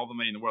 you can have all the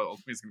money in the world.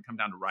 Ultimately, it's going to come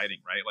down to writing,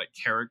 right? Like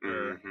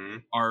character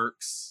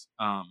arcs,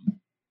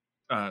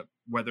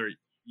 whether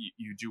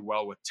you do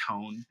well with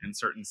tone in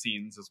certain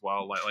scenes as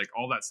well. Like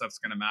all that stuff's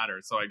going to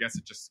matter. So I guess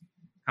it just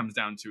comes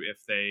down to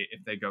if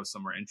they go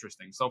somewhere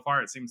interesting. So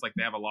far, it seems like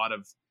they have a lot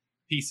of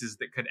pieces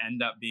that could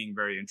end up being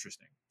very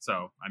interesting.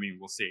 So I mean,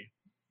 we'll see.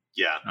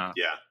 Yeah.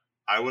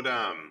 I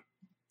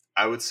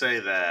would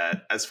say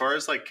that as far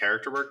as like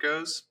character work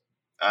goes,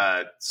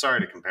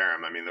 sorry to compare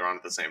them. I mean, they're on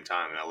at the same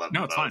time, and I love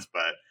them both.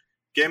 But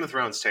Game of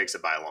Thrones takes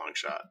it by a long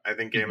shot. I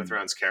think Game of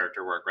Thrones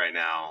character work right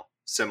now,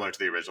 similar to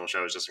the original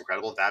show, is just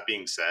incredible. That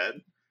being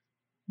said,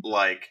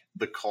 like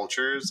the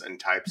cultures and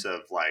types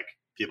of like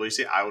people you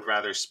see, I would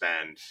rather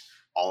spend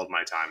all of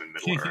my time in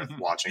Middle Earth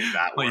watching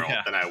that world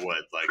than I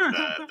would like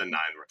the Nine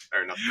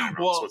Realms.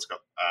 What's it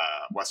called?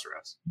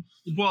 Westeros.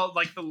 Well,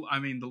 like the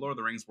Lord of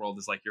the Rings world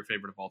is like your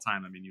favorite of all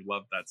time. I mean, you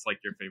love that's like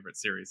your favorite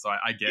series, so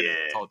I get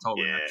it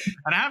totally. Yeah.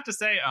 And I have to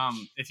say,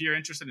 if you're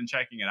interested in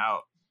checking it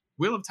out,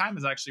 Wheel of Time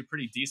is actually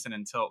pretty decent.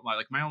 Until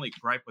like my only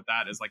gripe with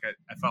that is like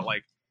I felt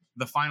like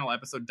the final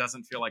episode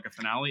doesn't feel like a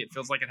finale. It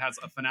feels like it has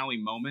a finale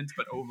moment,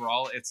 but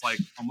overall, it's like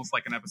almost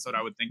like an episode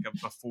I would think of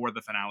before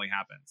the finale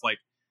happens. Like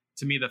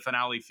to me, the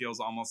finale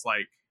feels almost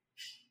like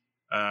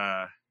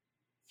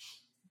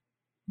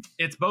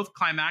it's both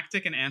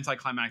climactic and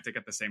anticlimactic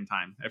at the same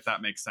time, if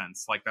that makes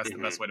sense. Like that's the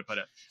best way to put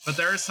it. But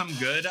there is some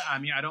good. I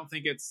mean, I don't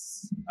think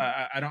it's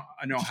I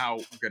know how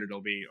good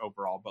it'll be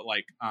overall, but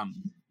like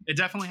it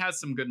definitely has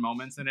some good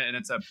moments in it, and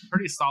it's a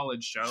pretty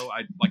solid show.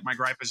 I like my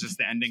gripe is just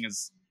the ending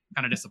is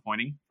kind of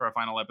disappointing for a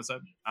final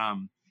episode.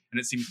 And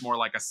it seems more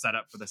like a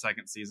setup for the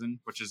second season,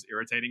 which is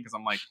irritating because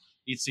I'm like,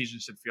 each season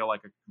should feel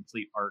like a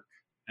complete arc,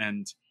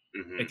 and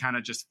it kind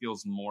of just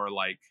feels more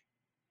like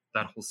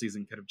that whole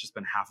season could have just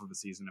been half of a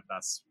season if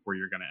that's where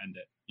you're going to end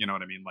it. You know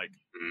what I mean? Like,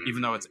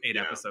 even though it's 8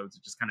 episodes,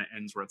 it just kind of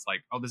ends where it's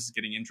like, oh, this is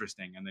getting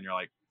interesting. And then you're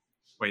like,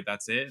 wait,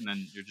 that's it? And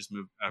then you're just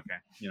moved. Okay.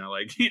 You know,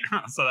 like,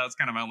 so that's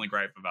kind of my only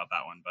gripe about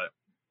that one. But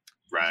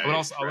I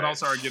would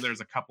also argue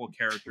there's a couple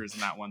characters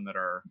in that one that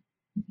are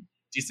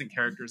decent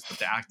characters, but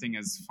the acting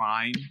is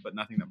fine, but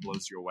nothing that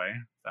blows you away.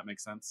 If that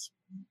makes sense.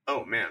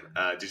 Oh man.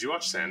 Did you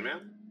watch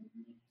Sandman?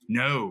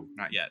 No,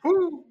 not yet.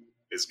 Woo!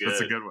 It's good.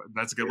 That's a good one.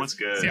 That's a good one.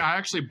 Good. See, I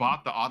actually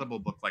bought the Audible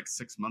book like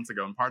 6 months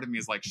ago, and part of me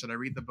is like, should I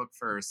read the book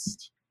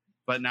first?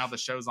 But now the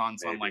show's on,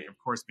 so I'm like, of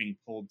course, being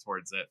pulled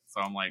towards it.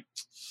 So I'm like,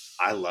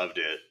 I loved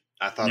it.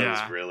 I thought it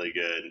was really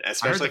good,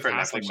 especially for a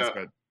Netflix show.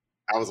 Good.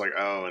 I was like,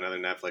 oh, another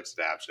Netflix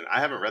adaptation.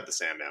 I haven't read the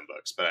Sandman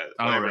books, but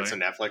whenever it's a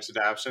Netflix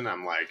adaptation,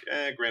 I'm like,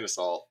 grain of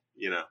salt,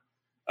 you know.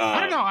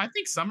 I don't know. I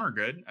think some are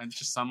good, and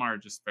just some are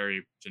just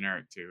very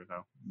generic too,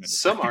 though.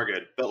 Some are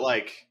good, but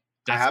like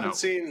Death I haven't Note.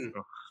 seen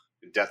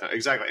Death Note.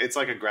 Exactly. It's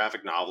like a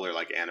graphic novel or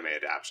like anime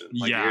adaptation.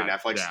 Like you hear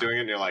Netflix doing it,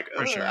 and you're like,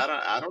 sure.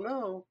 I don't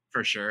know.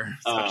 For sure.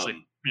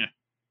 Especially,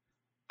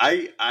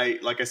 I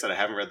like I said, I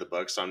haven't read the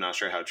book, so I'm not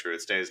sure how true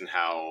it stays and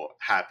how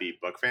happy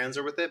book fans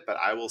are with it. But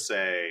I will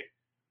say,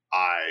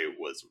 I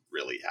was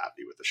really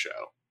happy with the show.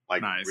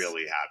 Like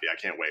really happy. I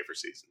can't wait for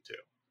season 2.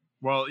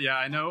 Well, yeah,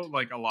 I know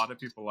like a lot of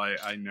people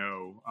I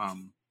know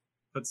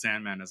put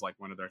Sandman as like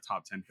one of their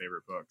top 10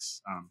 favorite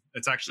books.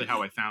 It's actually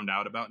how I found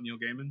out about Neil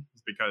Gaiman,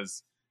 is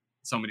because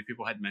so many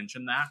people had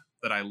mentioned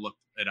that I looked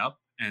it up,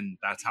 and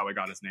that's how I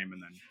got his name,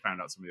 and then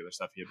found out some of the other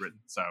stuff he had written.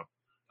 So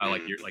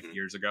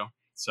years ago.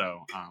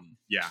 So and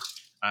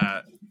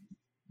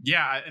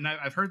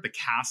I've heard the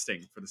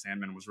casting for the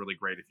Sandman was really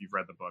great. If you've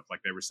read the book,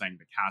 like they were saying,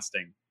 the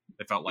casting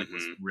it felt like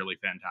was really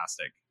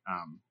fantastic.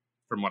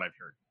 From what I've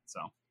heard. So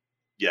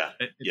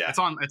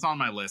it's on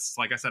my list.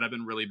 Like I said, I've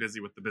been really busy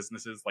with the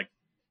businesses. Like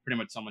pretty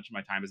much so much of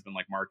my time has been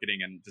like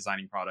marketing and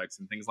designing products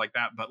and things like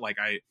that. But like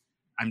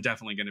I'm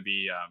definitely going to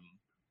be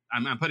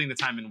I'm putting the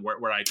time in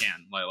where I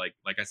can. Like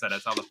I said, I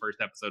saw the first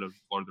episode of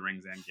Lord of the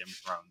Rings and Game of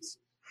Thrones,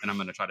 and I'm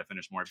going to try to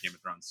finish more of Game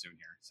of Thrones soon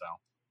here. So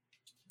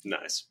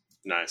nice.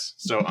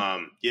 So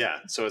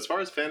So as far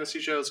as fantasy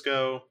shows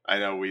go, I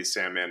know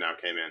Sandman now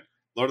came in.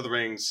 Lord of the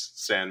Rings,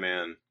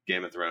 Sandman,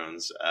 Game of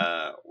Thrones.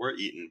 We're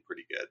eating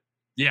pretty good.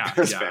 Yeah,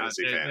 as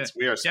fantasy fans,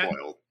 we are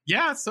spoiled.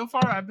 Yeah, so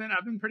far I've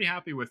been pretty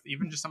happy with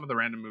even just some of the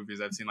random movies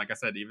I've seen. Like I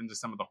said, even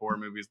just some of the horror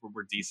movies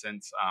were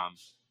decent.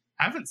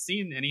 I haven't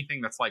seen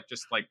anything that's like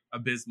just like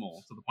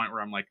abysmal to the point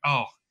where I'm like,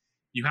 oh,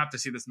 you have to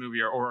see this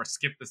movie or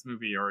skip this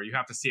movie, or you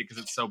have to see it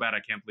because it's so bad I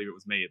can't believe it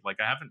was made. Like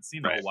I haven't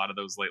seen a whole lot of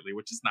those lately,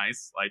 which is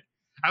nice. Like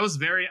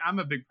I'm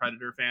a big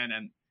Predator fan,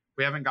 and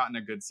we haven't gotten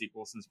a good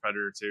sequel since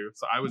Predator 2,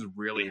 so I was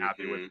really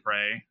happy with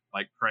Prey.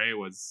 Like Prey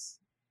was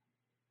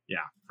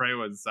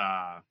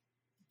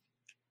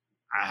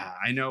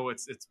I know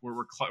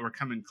we're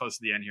coming close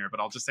to the end here, but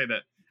I'll just say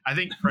that I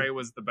think Prey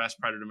was the best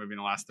Predator movie in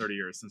the last 30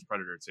 years since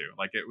Predator 2.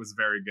 Like it was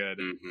very good.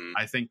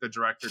 I think the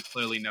director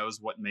clearly knows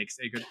what makes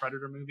a good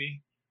Predator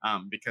movie,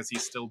 because he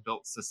still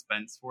built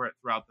suspense for it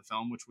throughout the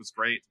film, which was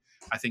great.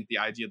 I think the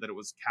idea that it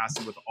was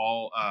casted with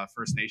all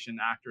First Nation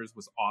actors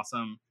was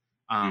awesome.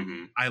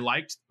 I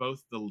liked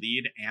both the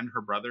lead and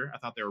her brother. I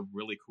thought they were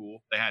really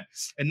cool.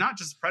 And not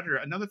just Predator.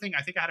 Another thing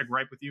I think I had a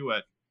gripe with you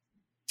at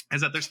is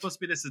that they're supposed to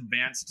be this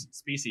advanced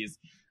species.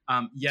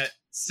 Yet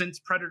since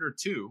Predator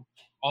 2,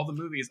 all the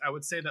movies, I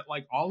would say that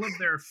like all of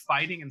their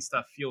fighting and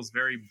stuff feels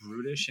very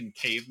brutish and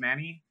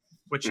caveman-y,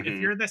 which if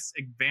you're this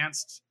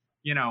advanced,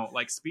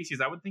 like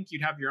species, I would think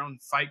you'd have your own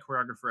fight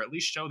choreographer, at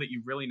least show that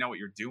you really know what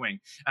you're doing.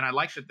 And I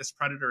like that this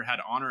Predator had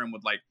honor and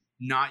would like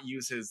not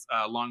use his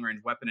long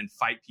range weapon and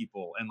fight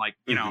people. And like,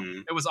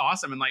 it was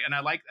awesome. And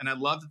I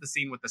loved the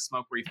scene with the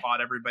smoke where he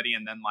fought everybody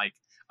and then like,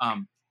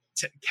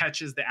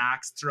 catches the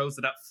axe, throws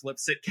it up,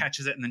 flips it,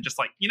 catches it, and then just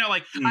like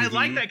I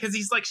like that because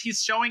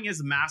he's showing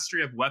his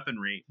mastery of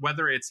weaponry,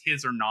 whether it's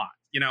his or not.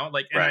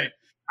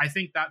 I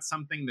think that's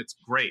something that's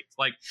great.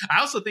 Like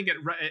I also think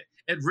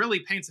it really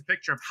paints a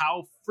picture of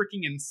how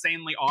freaking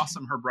insanely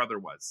awesome her brother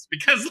was,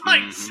 because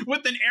like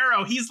with an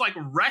arrow he's like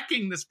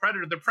wrecking this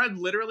Predator. The Pred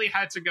literally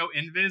had to go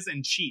invis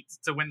and cheat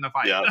to win the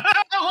fight.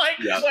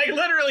 Like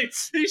literally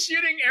he's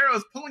shooting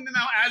arrows, pulling them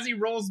out as he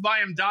rolls by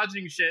him,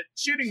 dodging shit,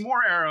 shooting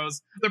more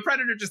arrows. The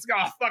Predator just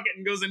fuck it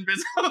and goes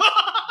invisible.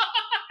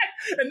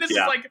 And this is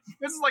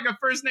like a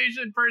First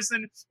Nation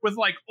person with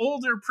like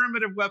older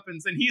primitive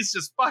weapons, and he's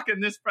just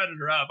fucking this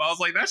Predator up. I was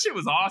like, that shit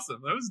was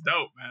awesome. That was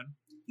dope, man.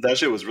 That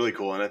shit was really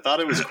cool, and I thought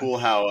it was cool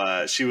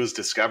how she was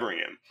discovering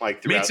him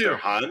like throughout their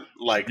hunt,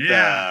 like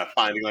the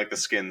finding like the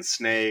skinned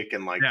snake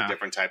and like the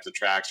different types of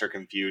tracks or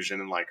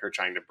confusion, and like her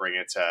trying to bring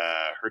it to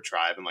her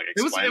tribe and like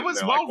explain. It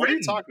was well written. What are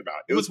you talking about?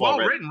 It was well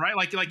written, right?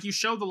 Like you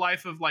show the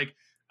life of like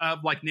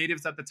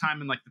natives at the time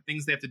and like the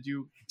things they have to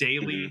do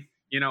daily.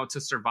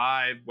 To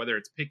survive, whether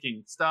it's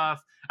picking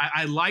stuff.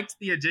 I liked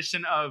the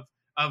addition of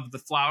the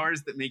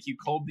flowers that make you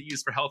cold that you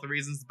use for health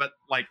reasons, but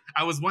like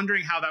I was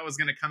wondering how that was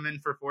going to come in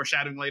for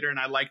foreshadowing later, and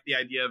I liked the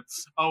idea of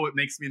it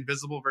makes me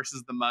invisible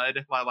versus the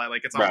mud.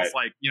 Like it's almost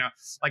like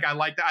like I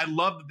like that. I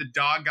love that the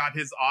dog got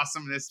his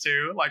awesomeness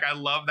too. Like I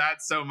love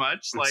that so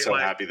much. I'm so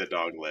happy the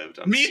dog lived.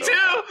 Me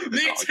too.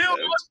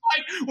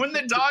 Like when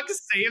the dog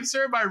saves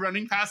her by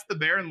running past the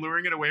bear and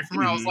luring it away from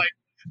her, I was like,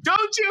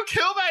 don't you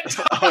kill that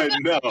dog? I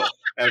know.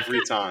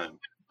 Every time.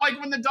 Like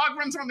when the dog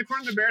runs around the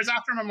corner, the bear's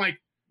after him, I'm like,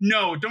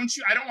 no, don't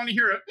you? I don't want to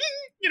hear it.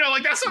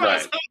 Like that's what I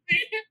was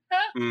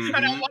thinking.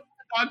 And I love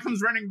the dog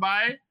comes running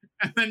by,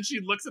 and then she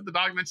looks at the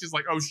dog, and then she's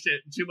like, oh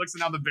shit. And she looks, and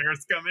now the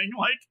bear's coming.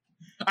 Like,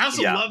 I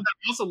also love that.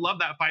 I also love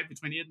that fight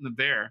between it and the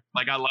bear.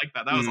 Like, I like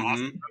that. That was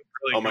awesome. That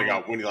was really my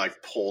god, when he like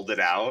pulled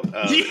it out.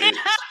 It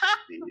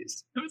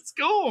was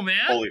cool,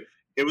 man.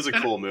 It was a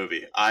cool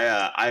movie.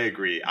 I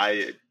agree.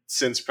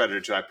 Since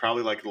Predator 2, I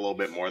probably like it a little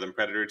bit more than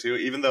Predator 2,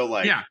 even though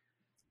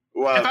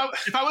well,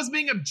 if I was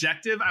being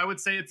objective, I would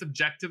say it's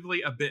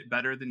objectively a bit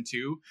better than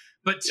 2,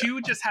 but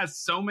 2 just has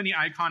so many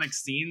iconic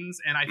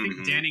scenes, and I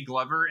think Danny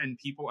Glover and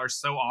people are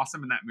so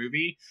awesome in that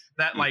movie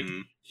that like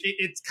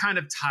it's kind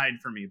of tied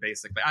for me.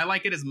 Basically, I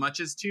like it as much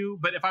as 2,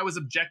 but if I was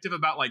objective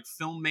about like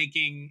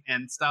filmmaking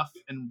and stuff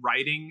and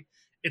writing,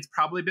 it's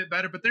probably a bit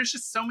better. But there's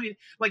just so many.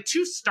 Like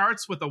 2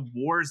 starts with a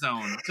war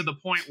zone to the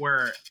point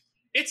where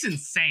it's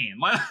insane.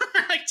 Like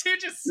 2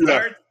 just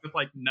starts with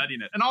like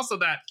nuttiness. And also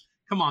that,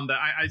 come on,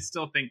 I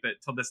still think that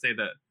till this day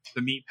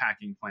the meat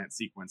packing plant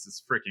sequence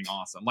is freaking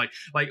awesome. Like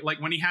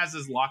when he has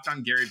his locked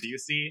on Gary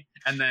Busey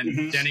and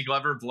then Danny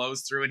Glover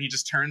blows through and he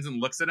just turns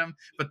and looks at him,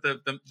 but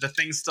the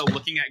thing's still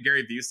looking at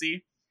Gary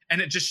Busey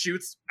and it just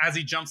shoots as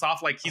he jumps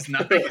off like he's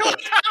nothing.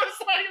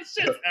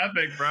 shit's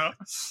epic, bro.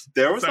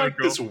 There was So like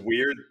cool. this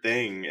weird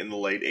thing in the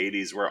late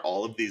 80s where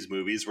all of these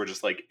movies were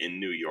just like in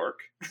New York.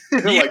 Yeah,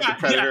 Like the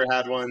Predator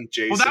had one,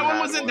 Jason Well, had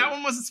that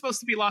one wasn't supposed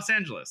to be Los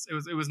Angeles. It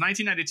was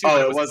 1992. Oh,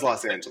 but it was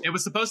Los Angeles. It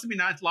was supposed to be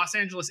not Los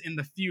Angeles in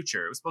the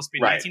future. It was supposed to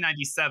be Right.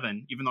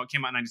 1997, even though it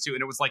came out in 92.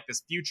 And it was like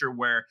this future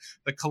where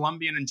the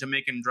Colombian and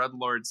Jamaican drug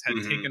lords had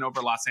taken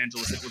over Los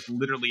Angeles. It was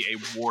literally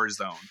a war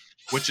zone,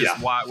 which is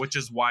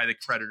why the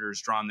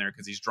Predator's drawn there,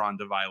 because he's drawn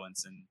to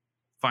violence and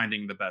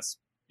finding the best,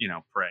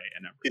 prey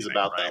and everything. He's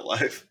about right? that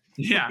life.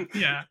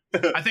 Yeah.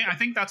 I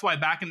think that's why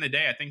back in the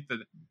day, I think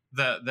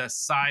the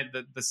side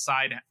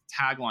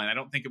tagline, I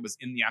don't think it was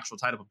in the actual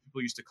title, but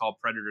people used to call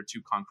Predator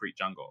 2 Concrete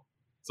Jungle.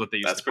 That's what they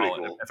used to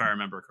call it, if I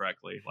remember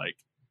correctly. Like,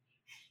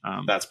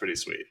 that's pretty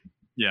sweet.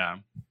 Yeah.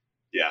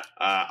 Yeah,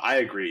 I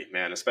agree,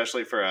 man.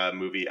 Especially for a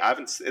movie,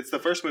 it's the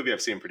first movie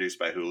I've seen produced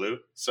by Hulu,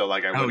 so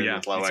like I went in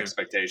with low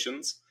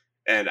expectations,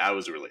 and I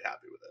was really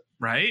happy with it.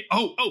 Right?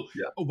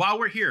 Yeah. While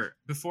we're here,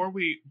 before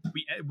we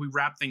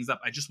wrap things up,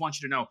 I just want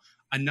you to know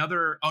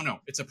another. Oh no,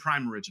 it's a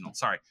Prime original.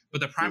 Sorry,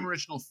 but the Prime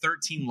original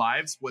 13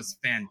 Lives was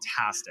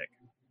fantastic.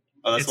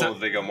 Oh, that's the one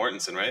with Viggo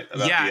Mortensen, right?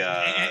 About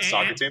the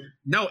soccer team.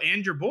 No,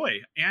 and your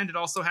boy, and it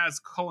also has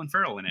Colin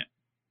Farrell in it.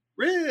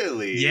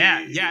 Really?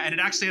 Yeah, and it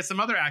actually has some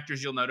other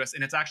actors you'll notice,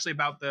 and it's actually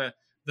about the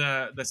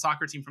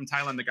soccer team from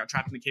Thailand that got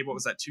trapped in the cave. What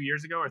was that, 2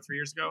 years ago or 3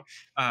 years ago?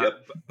 Yep.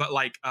 But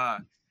like,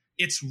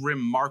 it's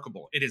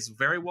remarkable. It is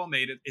very well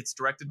made. It's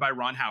directed by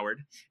Ron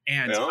Howard,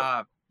 and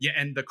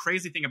and the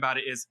crazy thing about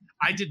it is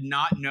I did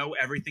not know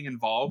everything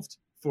involved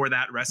for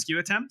that rescue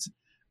attempt.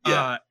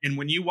 Yeah. And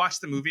when you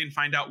watch the movie and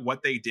find out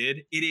what they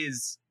did, it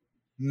is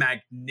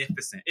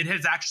magnificent. It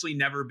has actually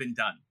never been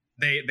done.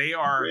 They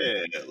are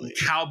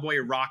cowboy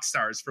rock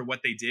stars for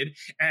what they did,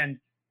 and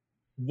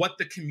what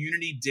the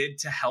community did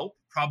to help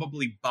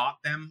probably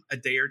bought them a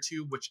day or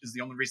two, which is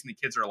the only reason the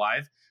kids are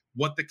alive.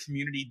 What the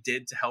community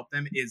did to help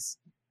them is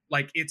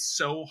like, it's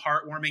so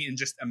heartwarming and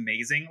just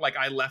amazing. Like,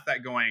 I left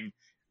that going,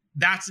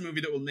 that's a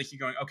movie that will make you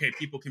going, okay,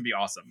 people can be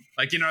awesome.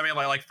 Like, you know what I mean?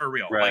 Like for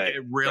real. Right, like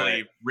it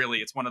really,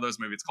 it's one of those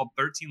movies. It's called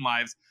 13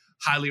 Lives.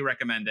 Highly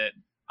recommend it.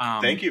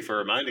 Thank you for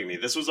reminding me.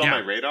 This was on my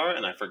radar,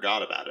 and I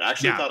forgot about it. I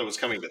actually thought it was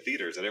coming to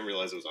theaters. I didn't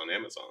realize it was on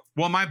Amazon.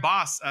 Well, my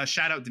boss,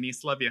 shout out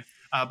Denise, love you.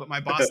 But my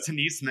boss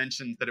Denise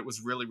mentioned that it was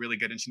really, really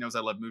good, and she knows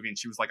I love movie, and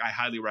she was like, I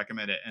highly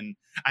recommend it. And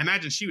I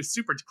imagine she was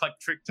super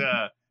quick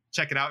to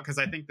check it out, because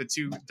I think the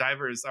two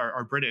divers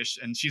are British,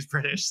 and she's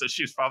British, so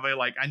she was probably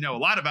like, I know a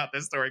lot about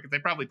this story, because they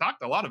probably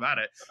talked a lot about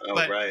it.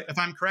 But if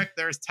I'm correct,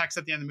 there's text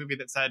at the end of the movie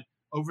that said,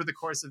 over the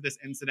course of this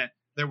incident,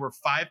 there were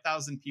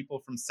 5,000 people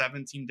from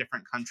 17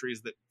 different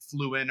countries that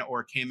flew in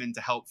or came in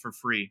to help for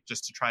free,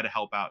 just to try to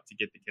help out, to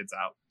get the kids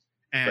out.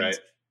 And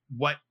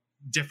what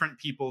different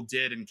people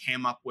did and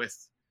came up with,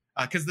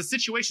 because the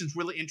situation's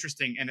really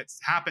interesting, and it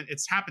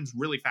happens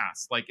really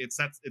fast. Like it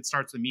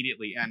starts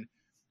immediately. And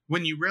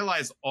when you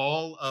realize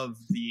all of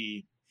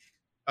the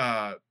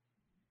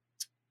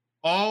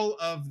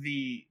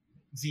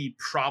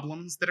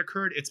problems that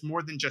occurred, it's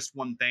more than just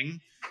one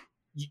thing.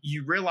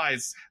 You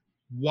realize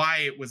why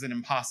it was an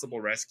impossible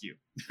rescue.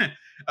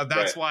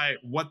 That's why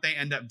what they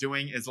end up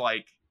doing is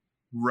like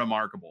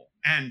remarkable.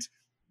 And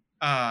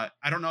I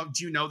don't know,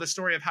 do you know the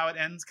story of how it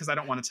ends? Because I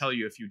don't want to tell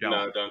you if you don't.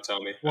 No, don't tell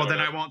me. Well, then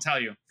I won't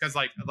tell you, because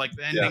like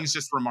the ending's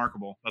just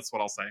remarkable. That's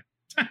what I'll say.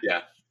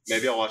 Yeah,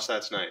 maybe I'll watch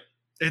that tonight.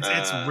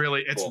 It's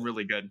really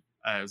good.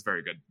 It was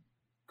very good.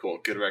 Cool.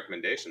 Good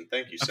recommendation.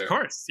 Thank you, sir. Of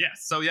course. Yeah.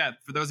 So yeah,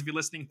 for those of you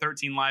listening,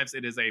 13 Lives,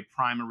 it is a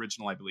Prime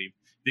original, I believe.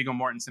 Viggo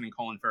Mortensen and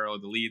Colin Farrell are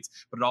the leads,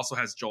 but it also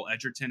has Joel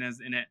Edgerton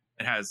in it.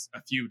 It has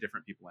a few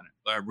different people in it.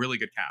 A really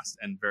good cast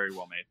and very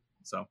well made.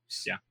 So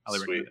yeah, highly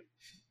recommend it.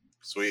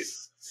 Sweet.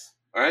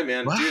 All right,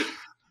 man. Dude,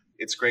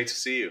 it's great to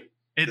see you.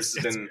 This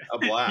has been a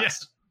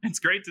blast. Yeah, it's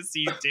great to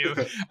see you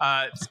too.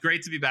 It's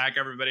great to be back,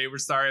 everybody. We're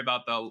sorry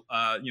about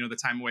the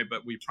time away,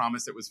 but we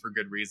promised it was for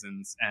good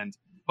reasons, and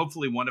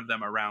hopefully one of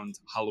them around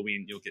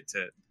Halloween you'll get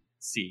to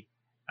see.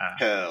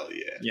 Hell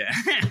yeah. Yeah.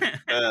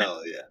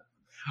 Hell yeah.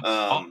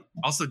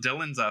 Also,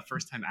 Dylan's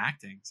first time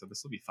acting, so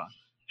this will be fun.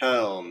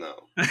 Hell no.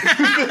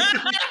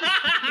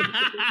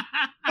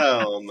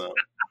 Hell no.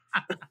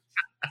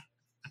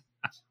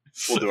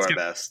 We'll do our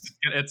best.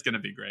 It's going to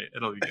be great.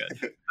 It'll be good.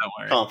 Don't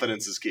worry.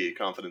 Confidence is key.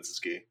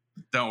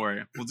 Don't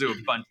worry. We'll do a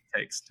bunch of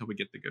takes till we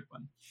get the good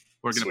one.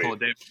 We're going to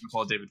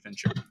pull a David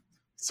Fincher.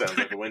 Sounds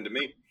like a win to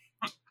me.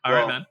 All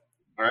right, man.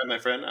 All right, my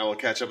friend. I will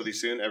catch up with you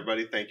soon.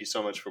 Everybody, thank you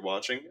so much for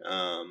watching.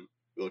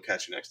 We'll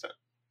catch you next time.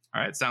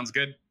 All right. Sounds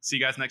good. See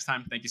you guys next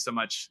time. Thank you so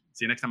much.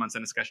 See you next time on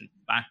Sin Discussion.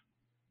 Bye.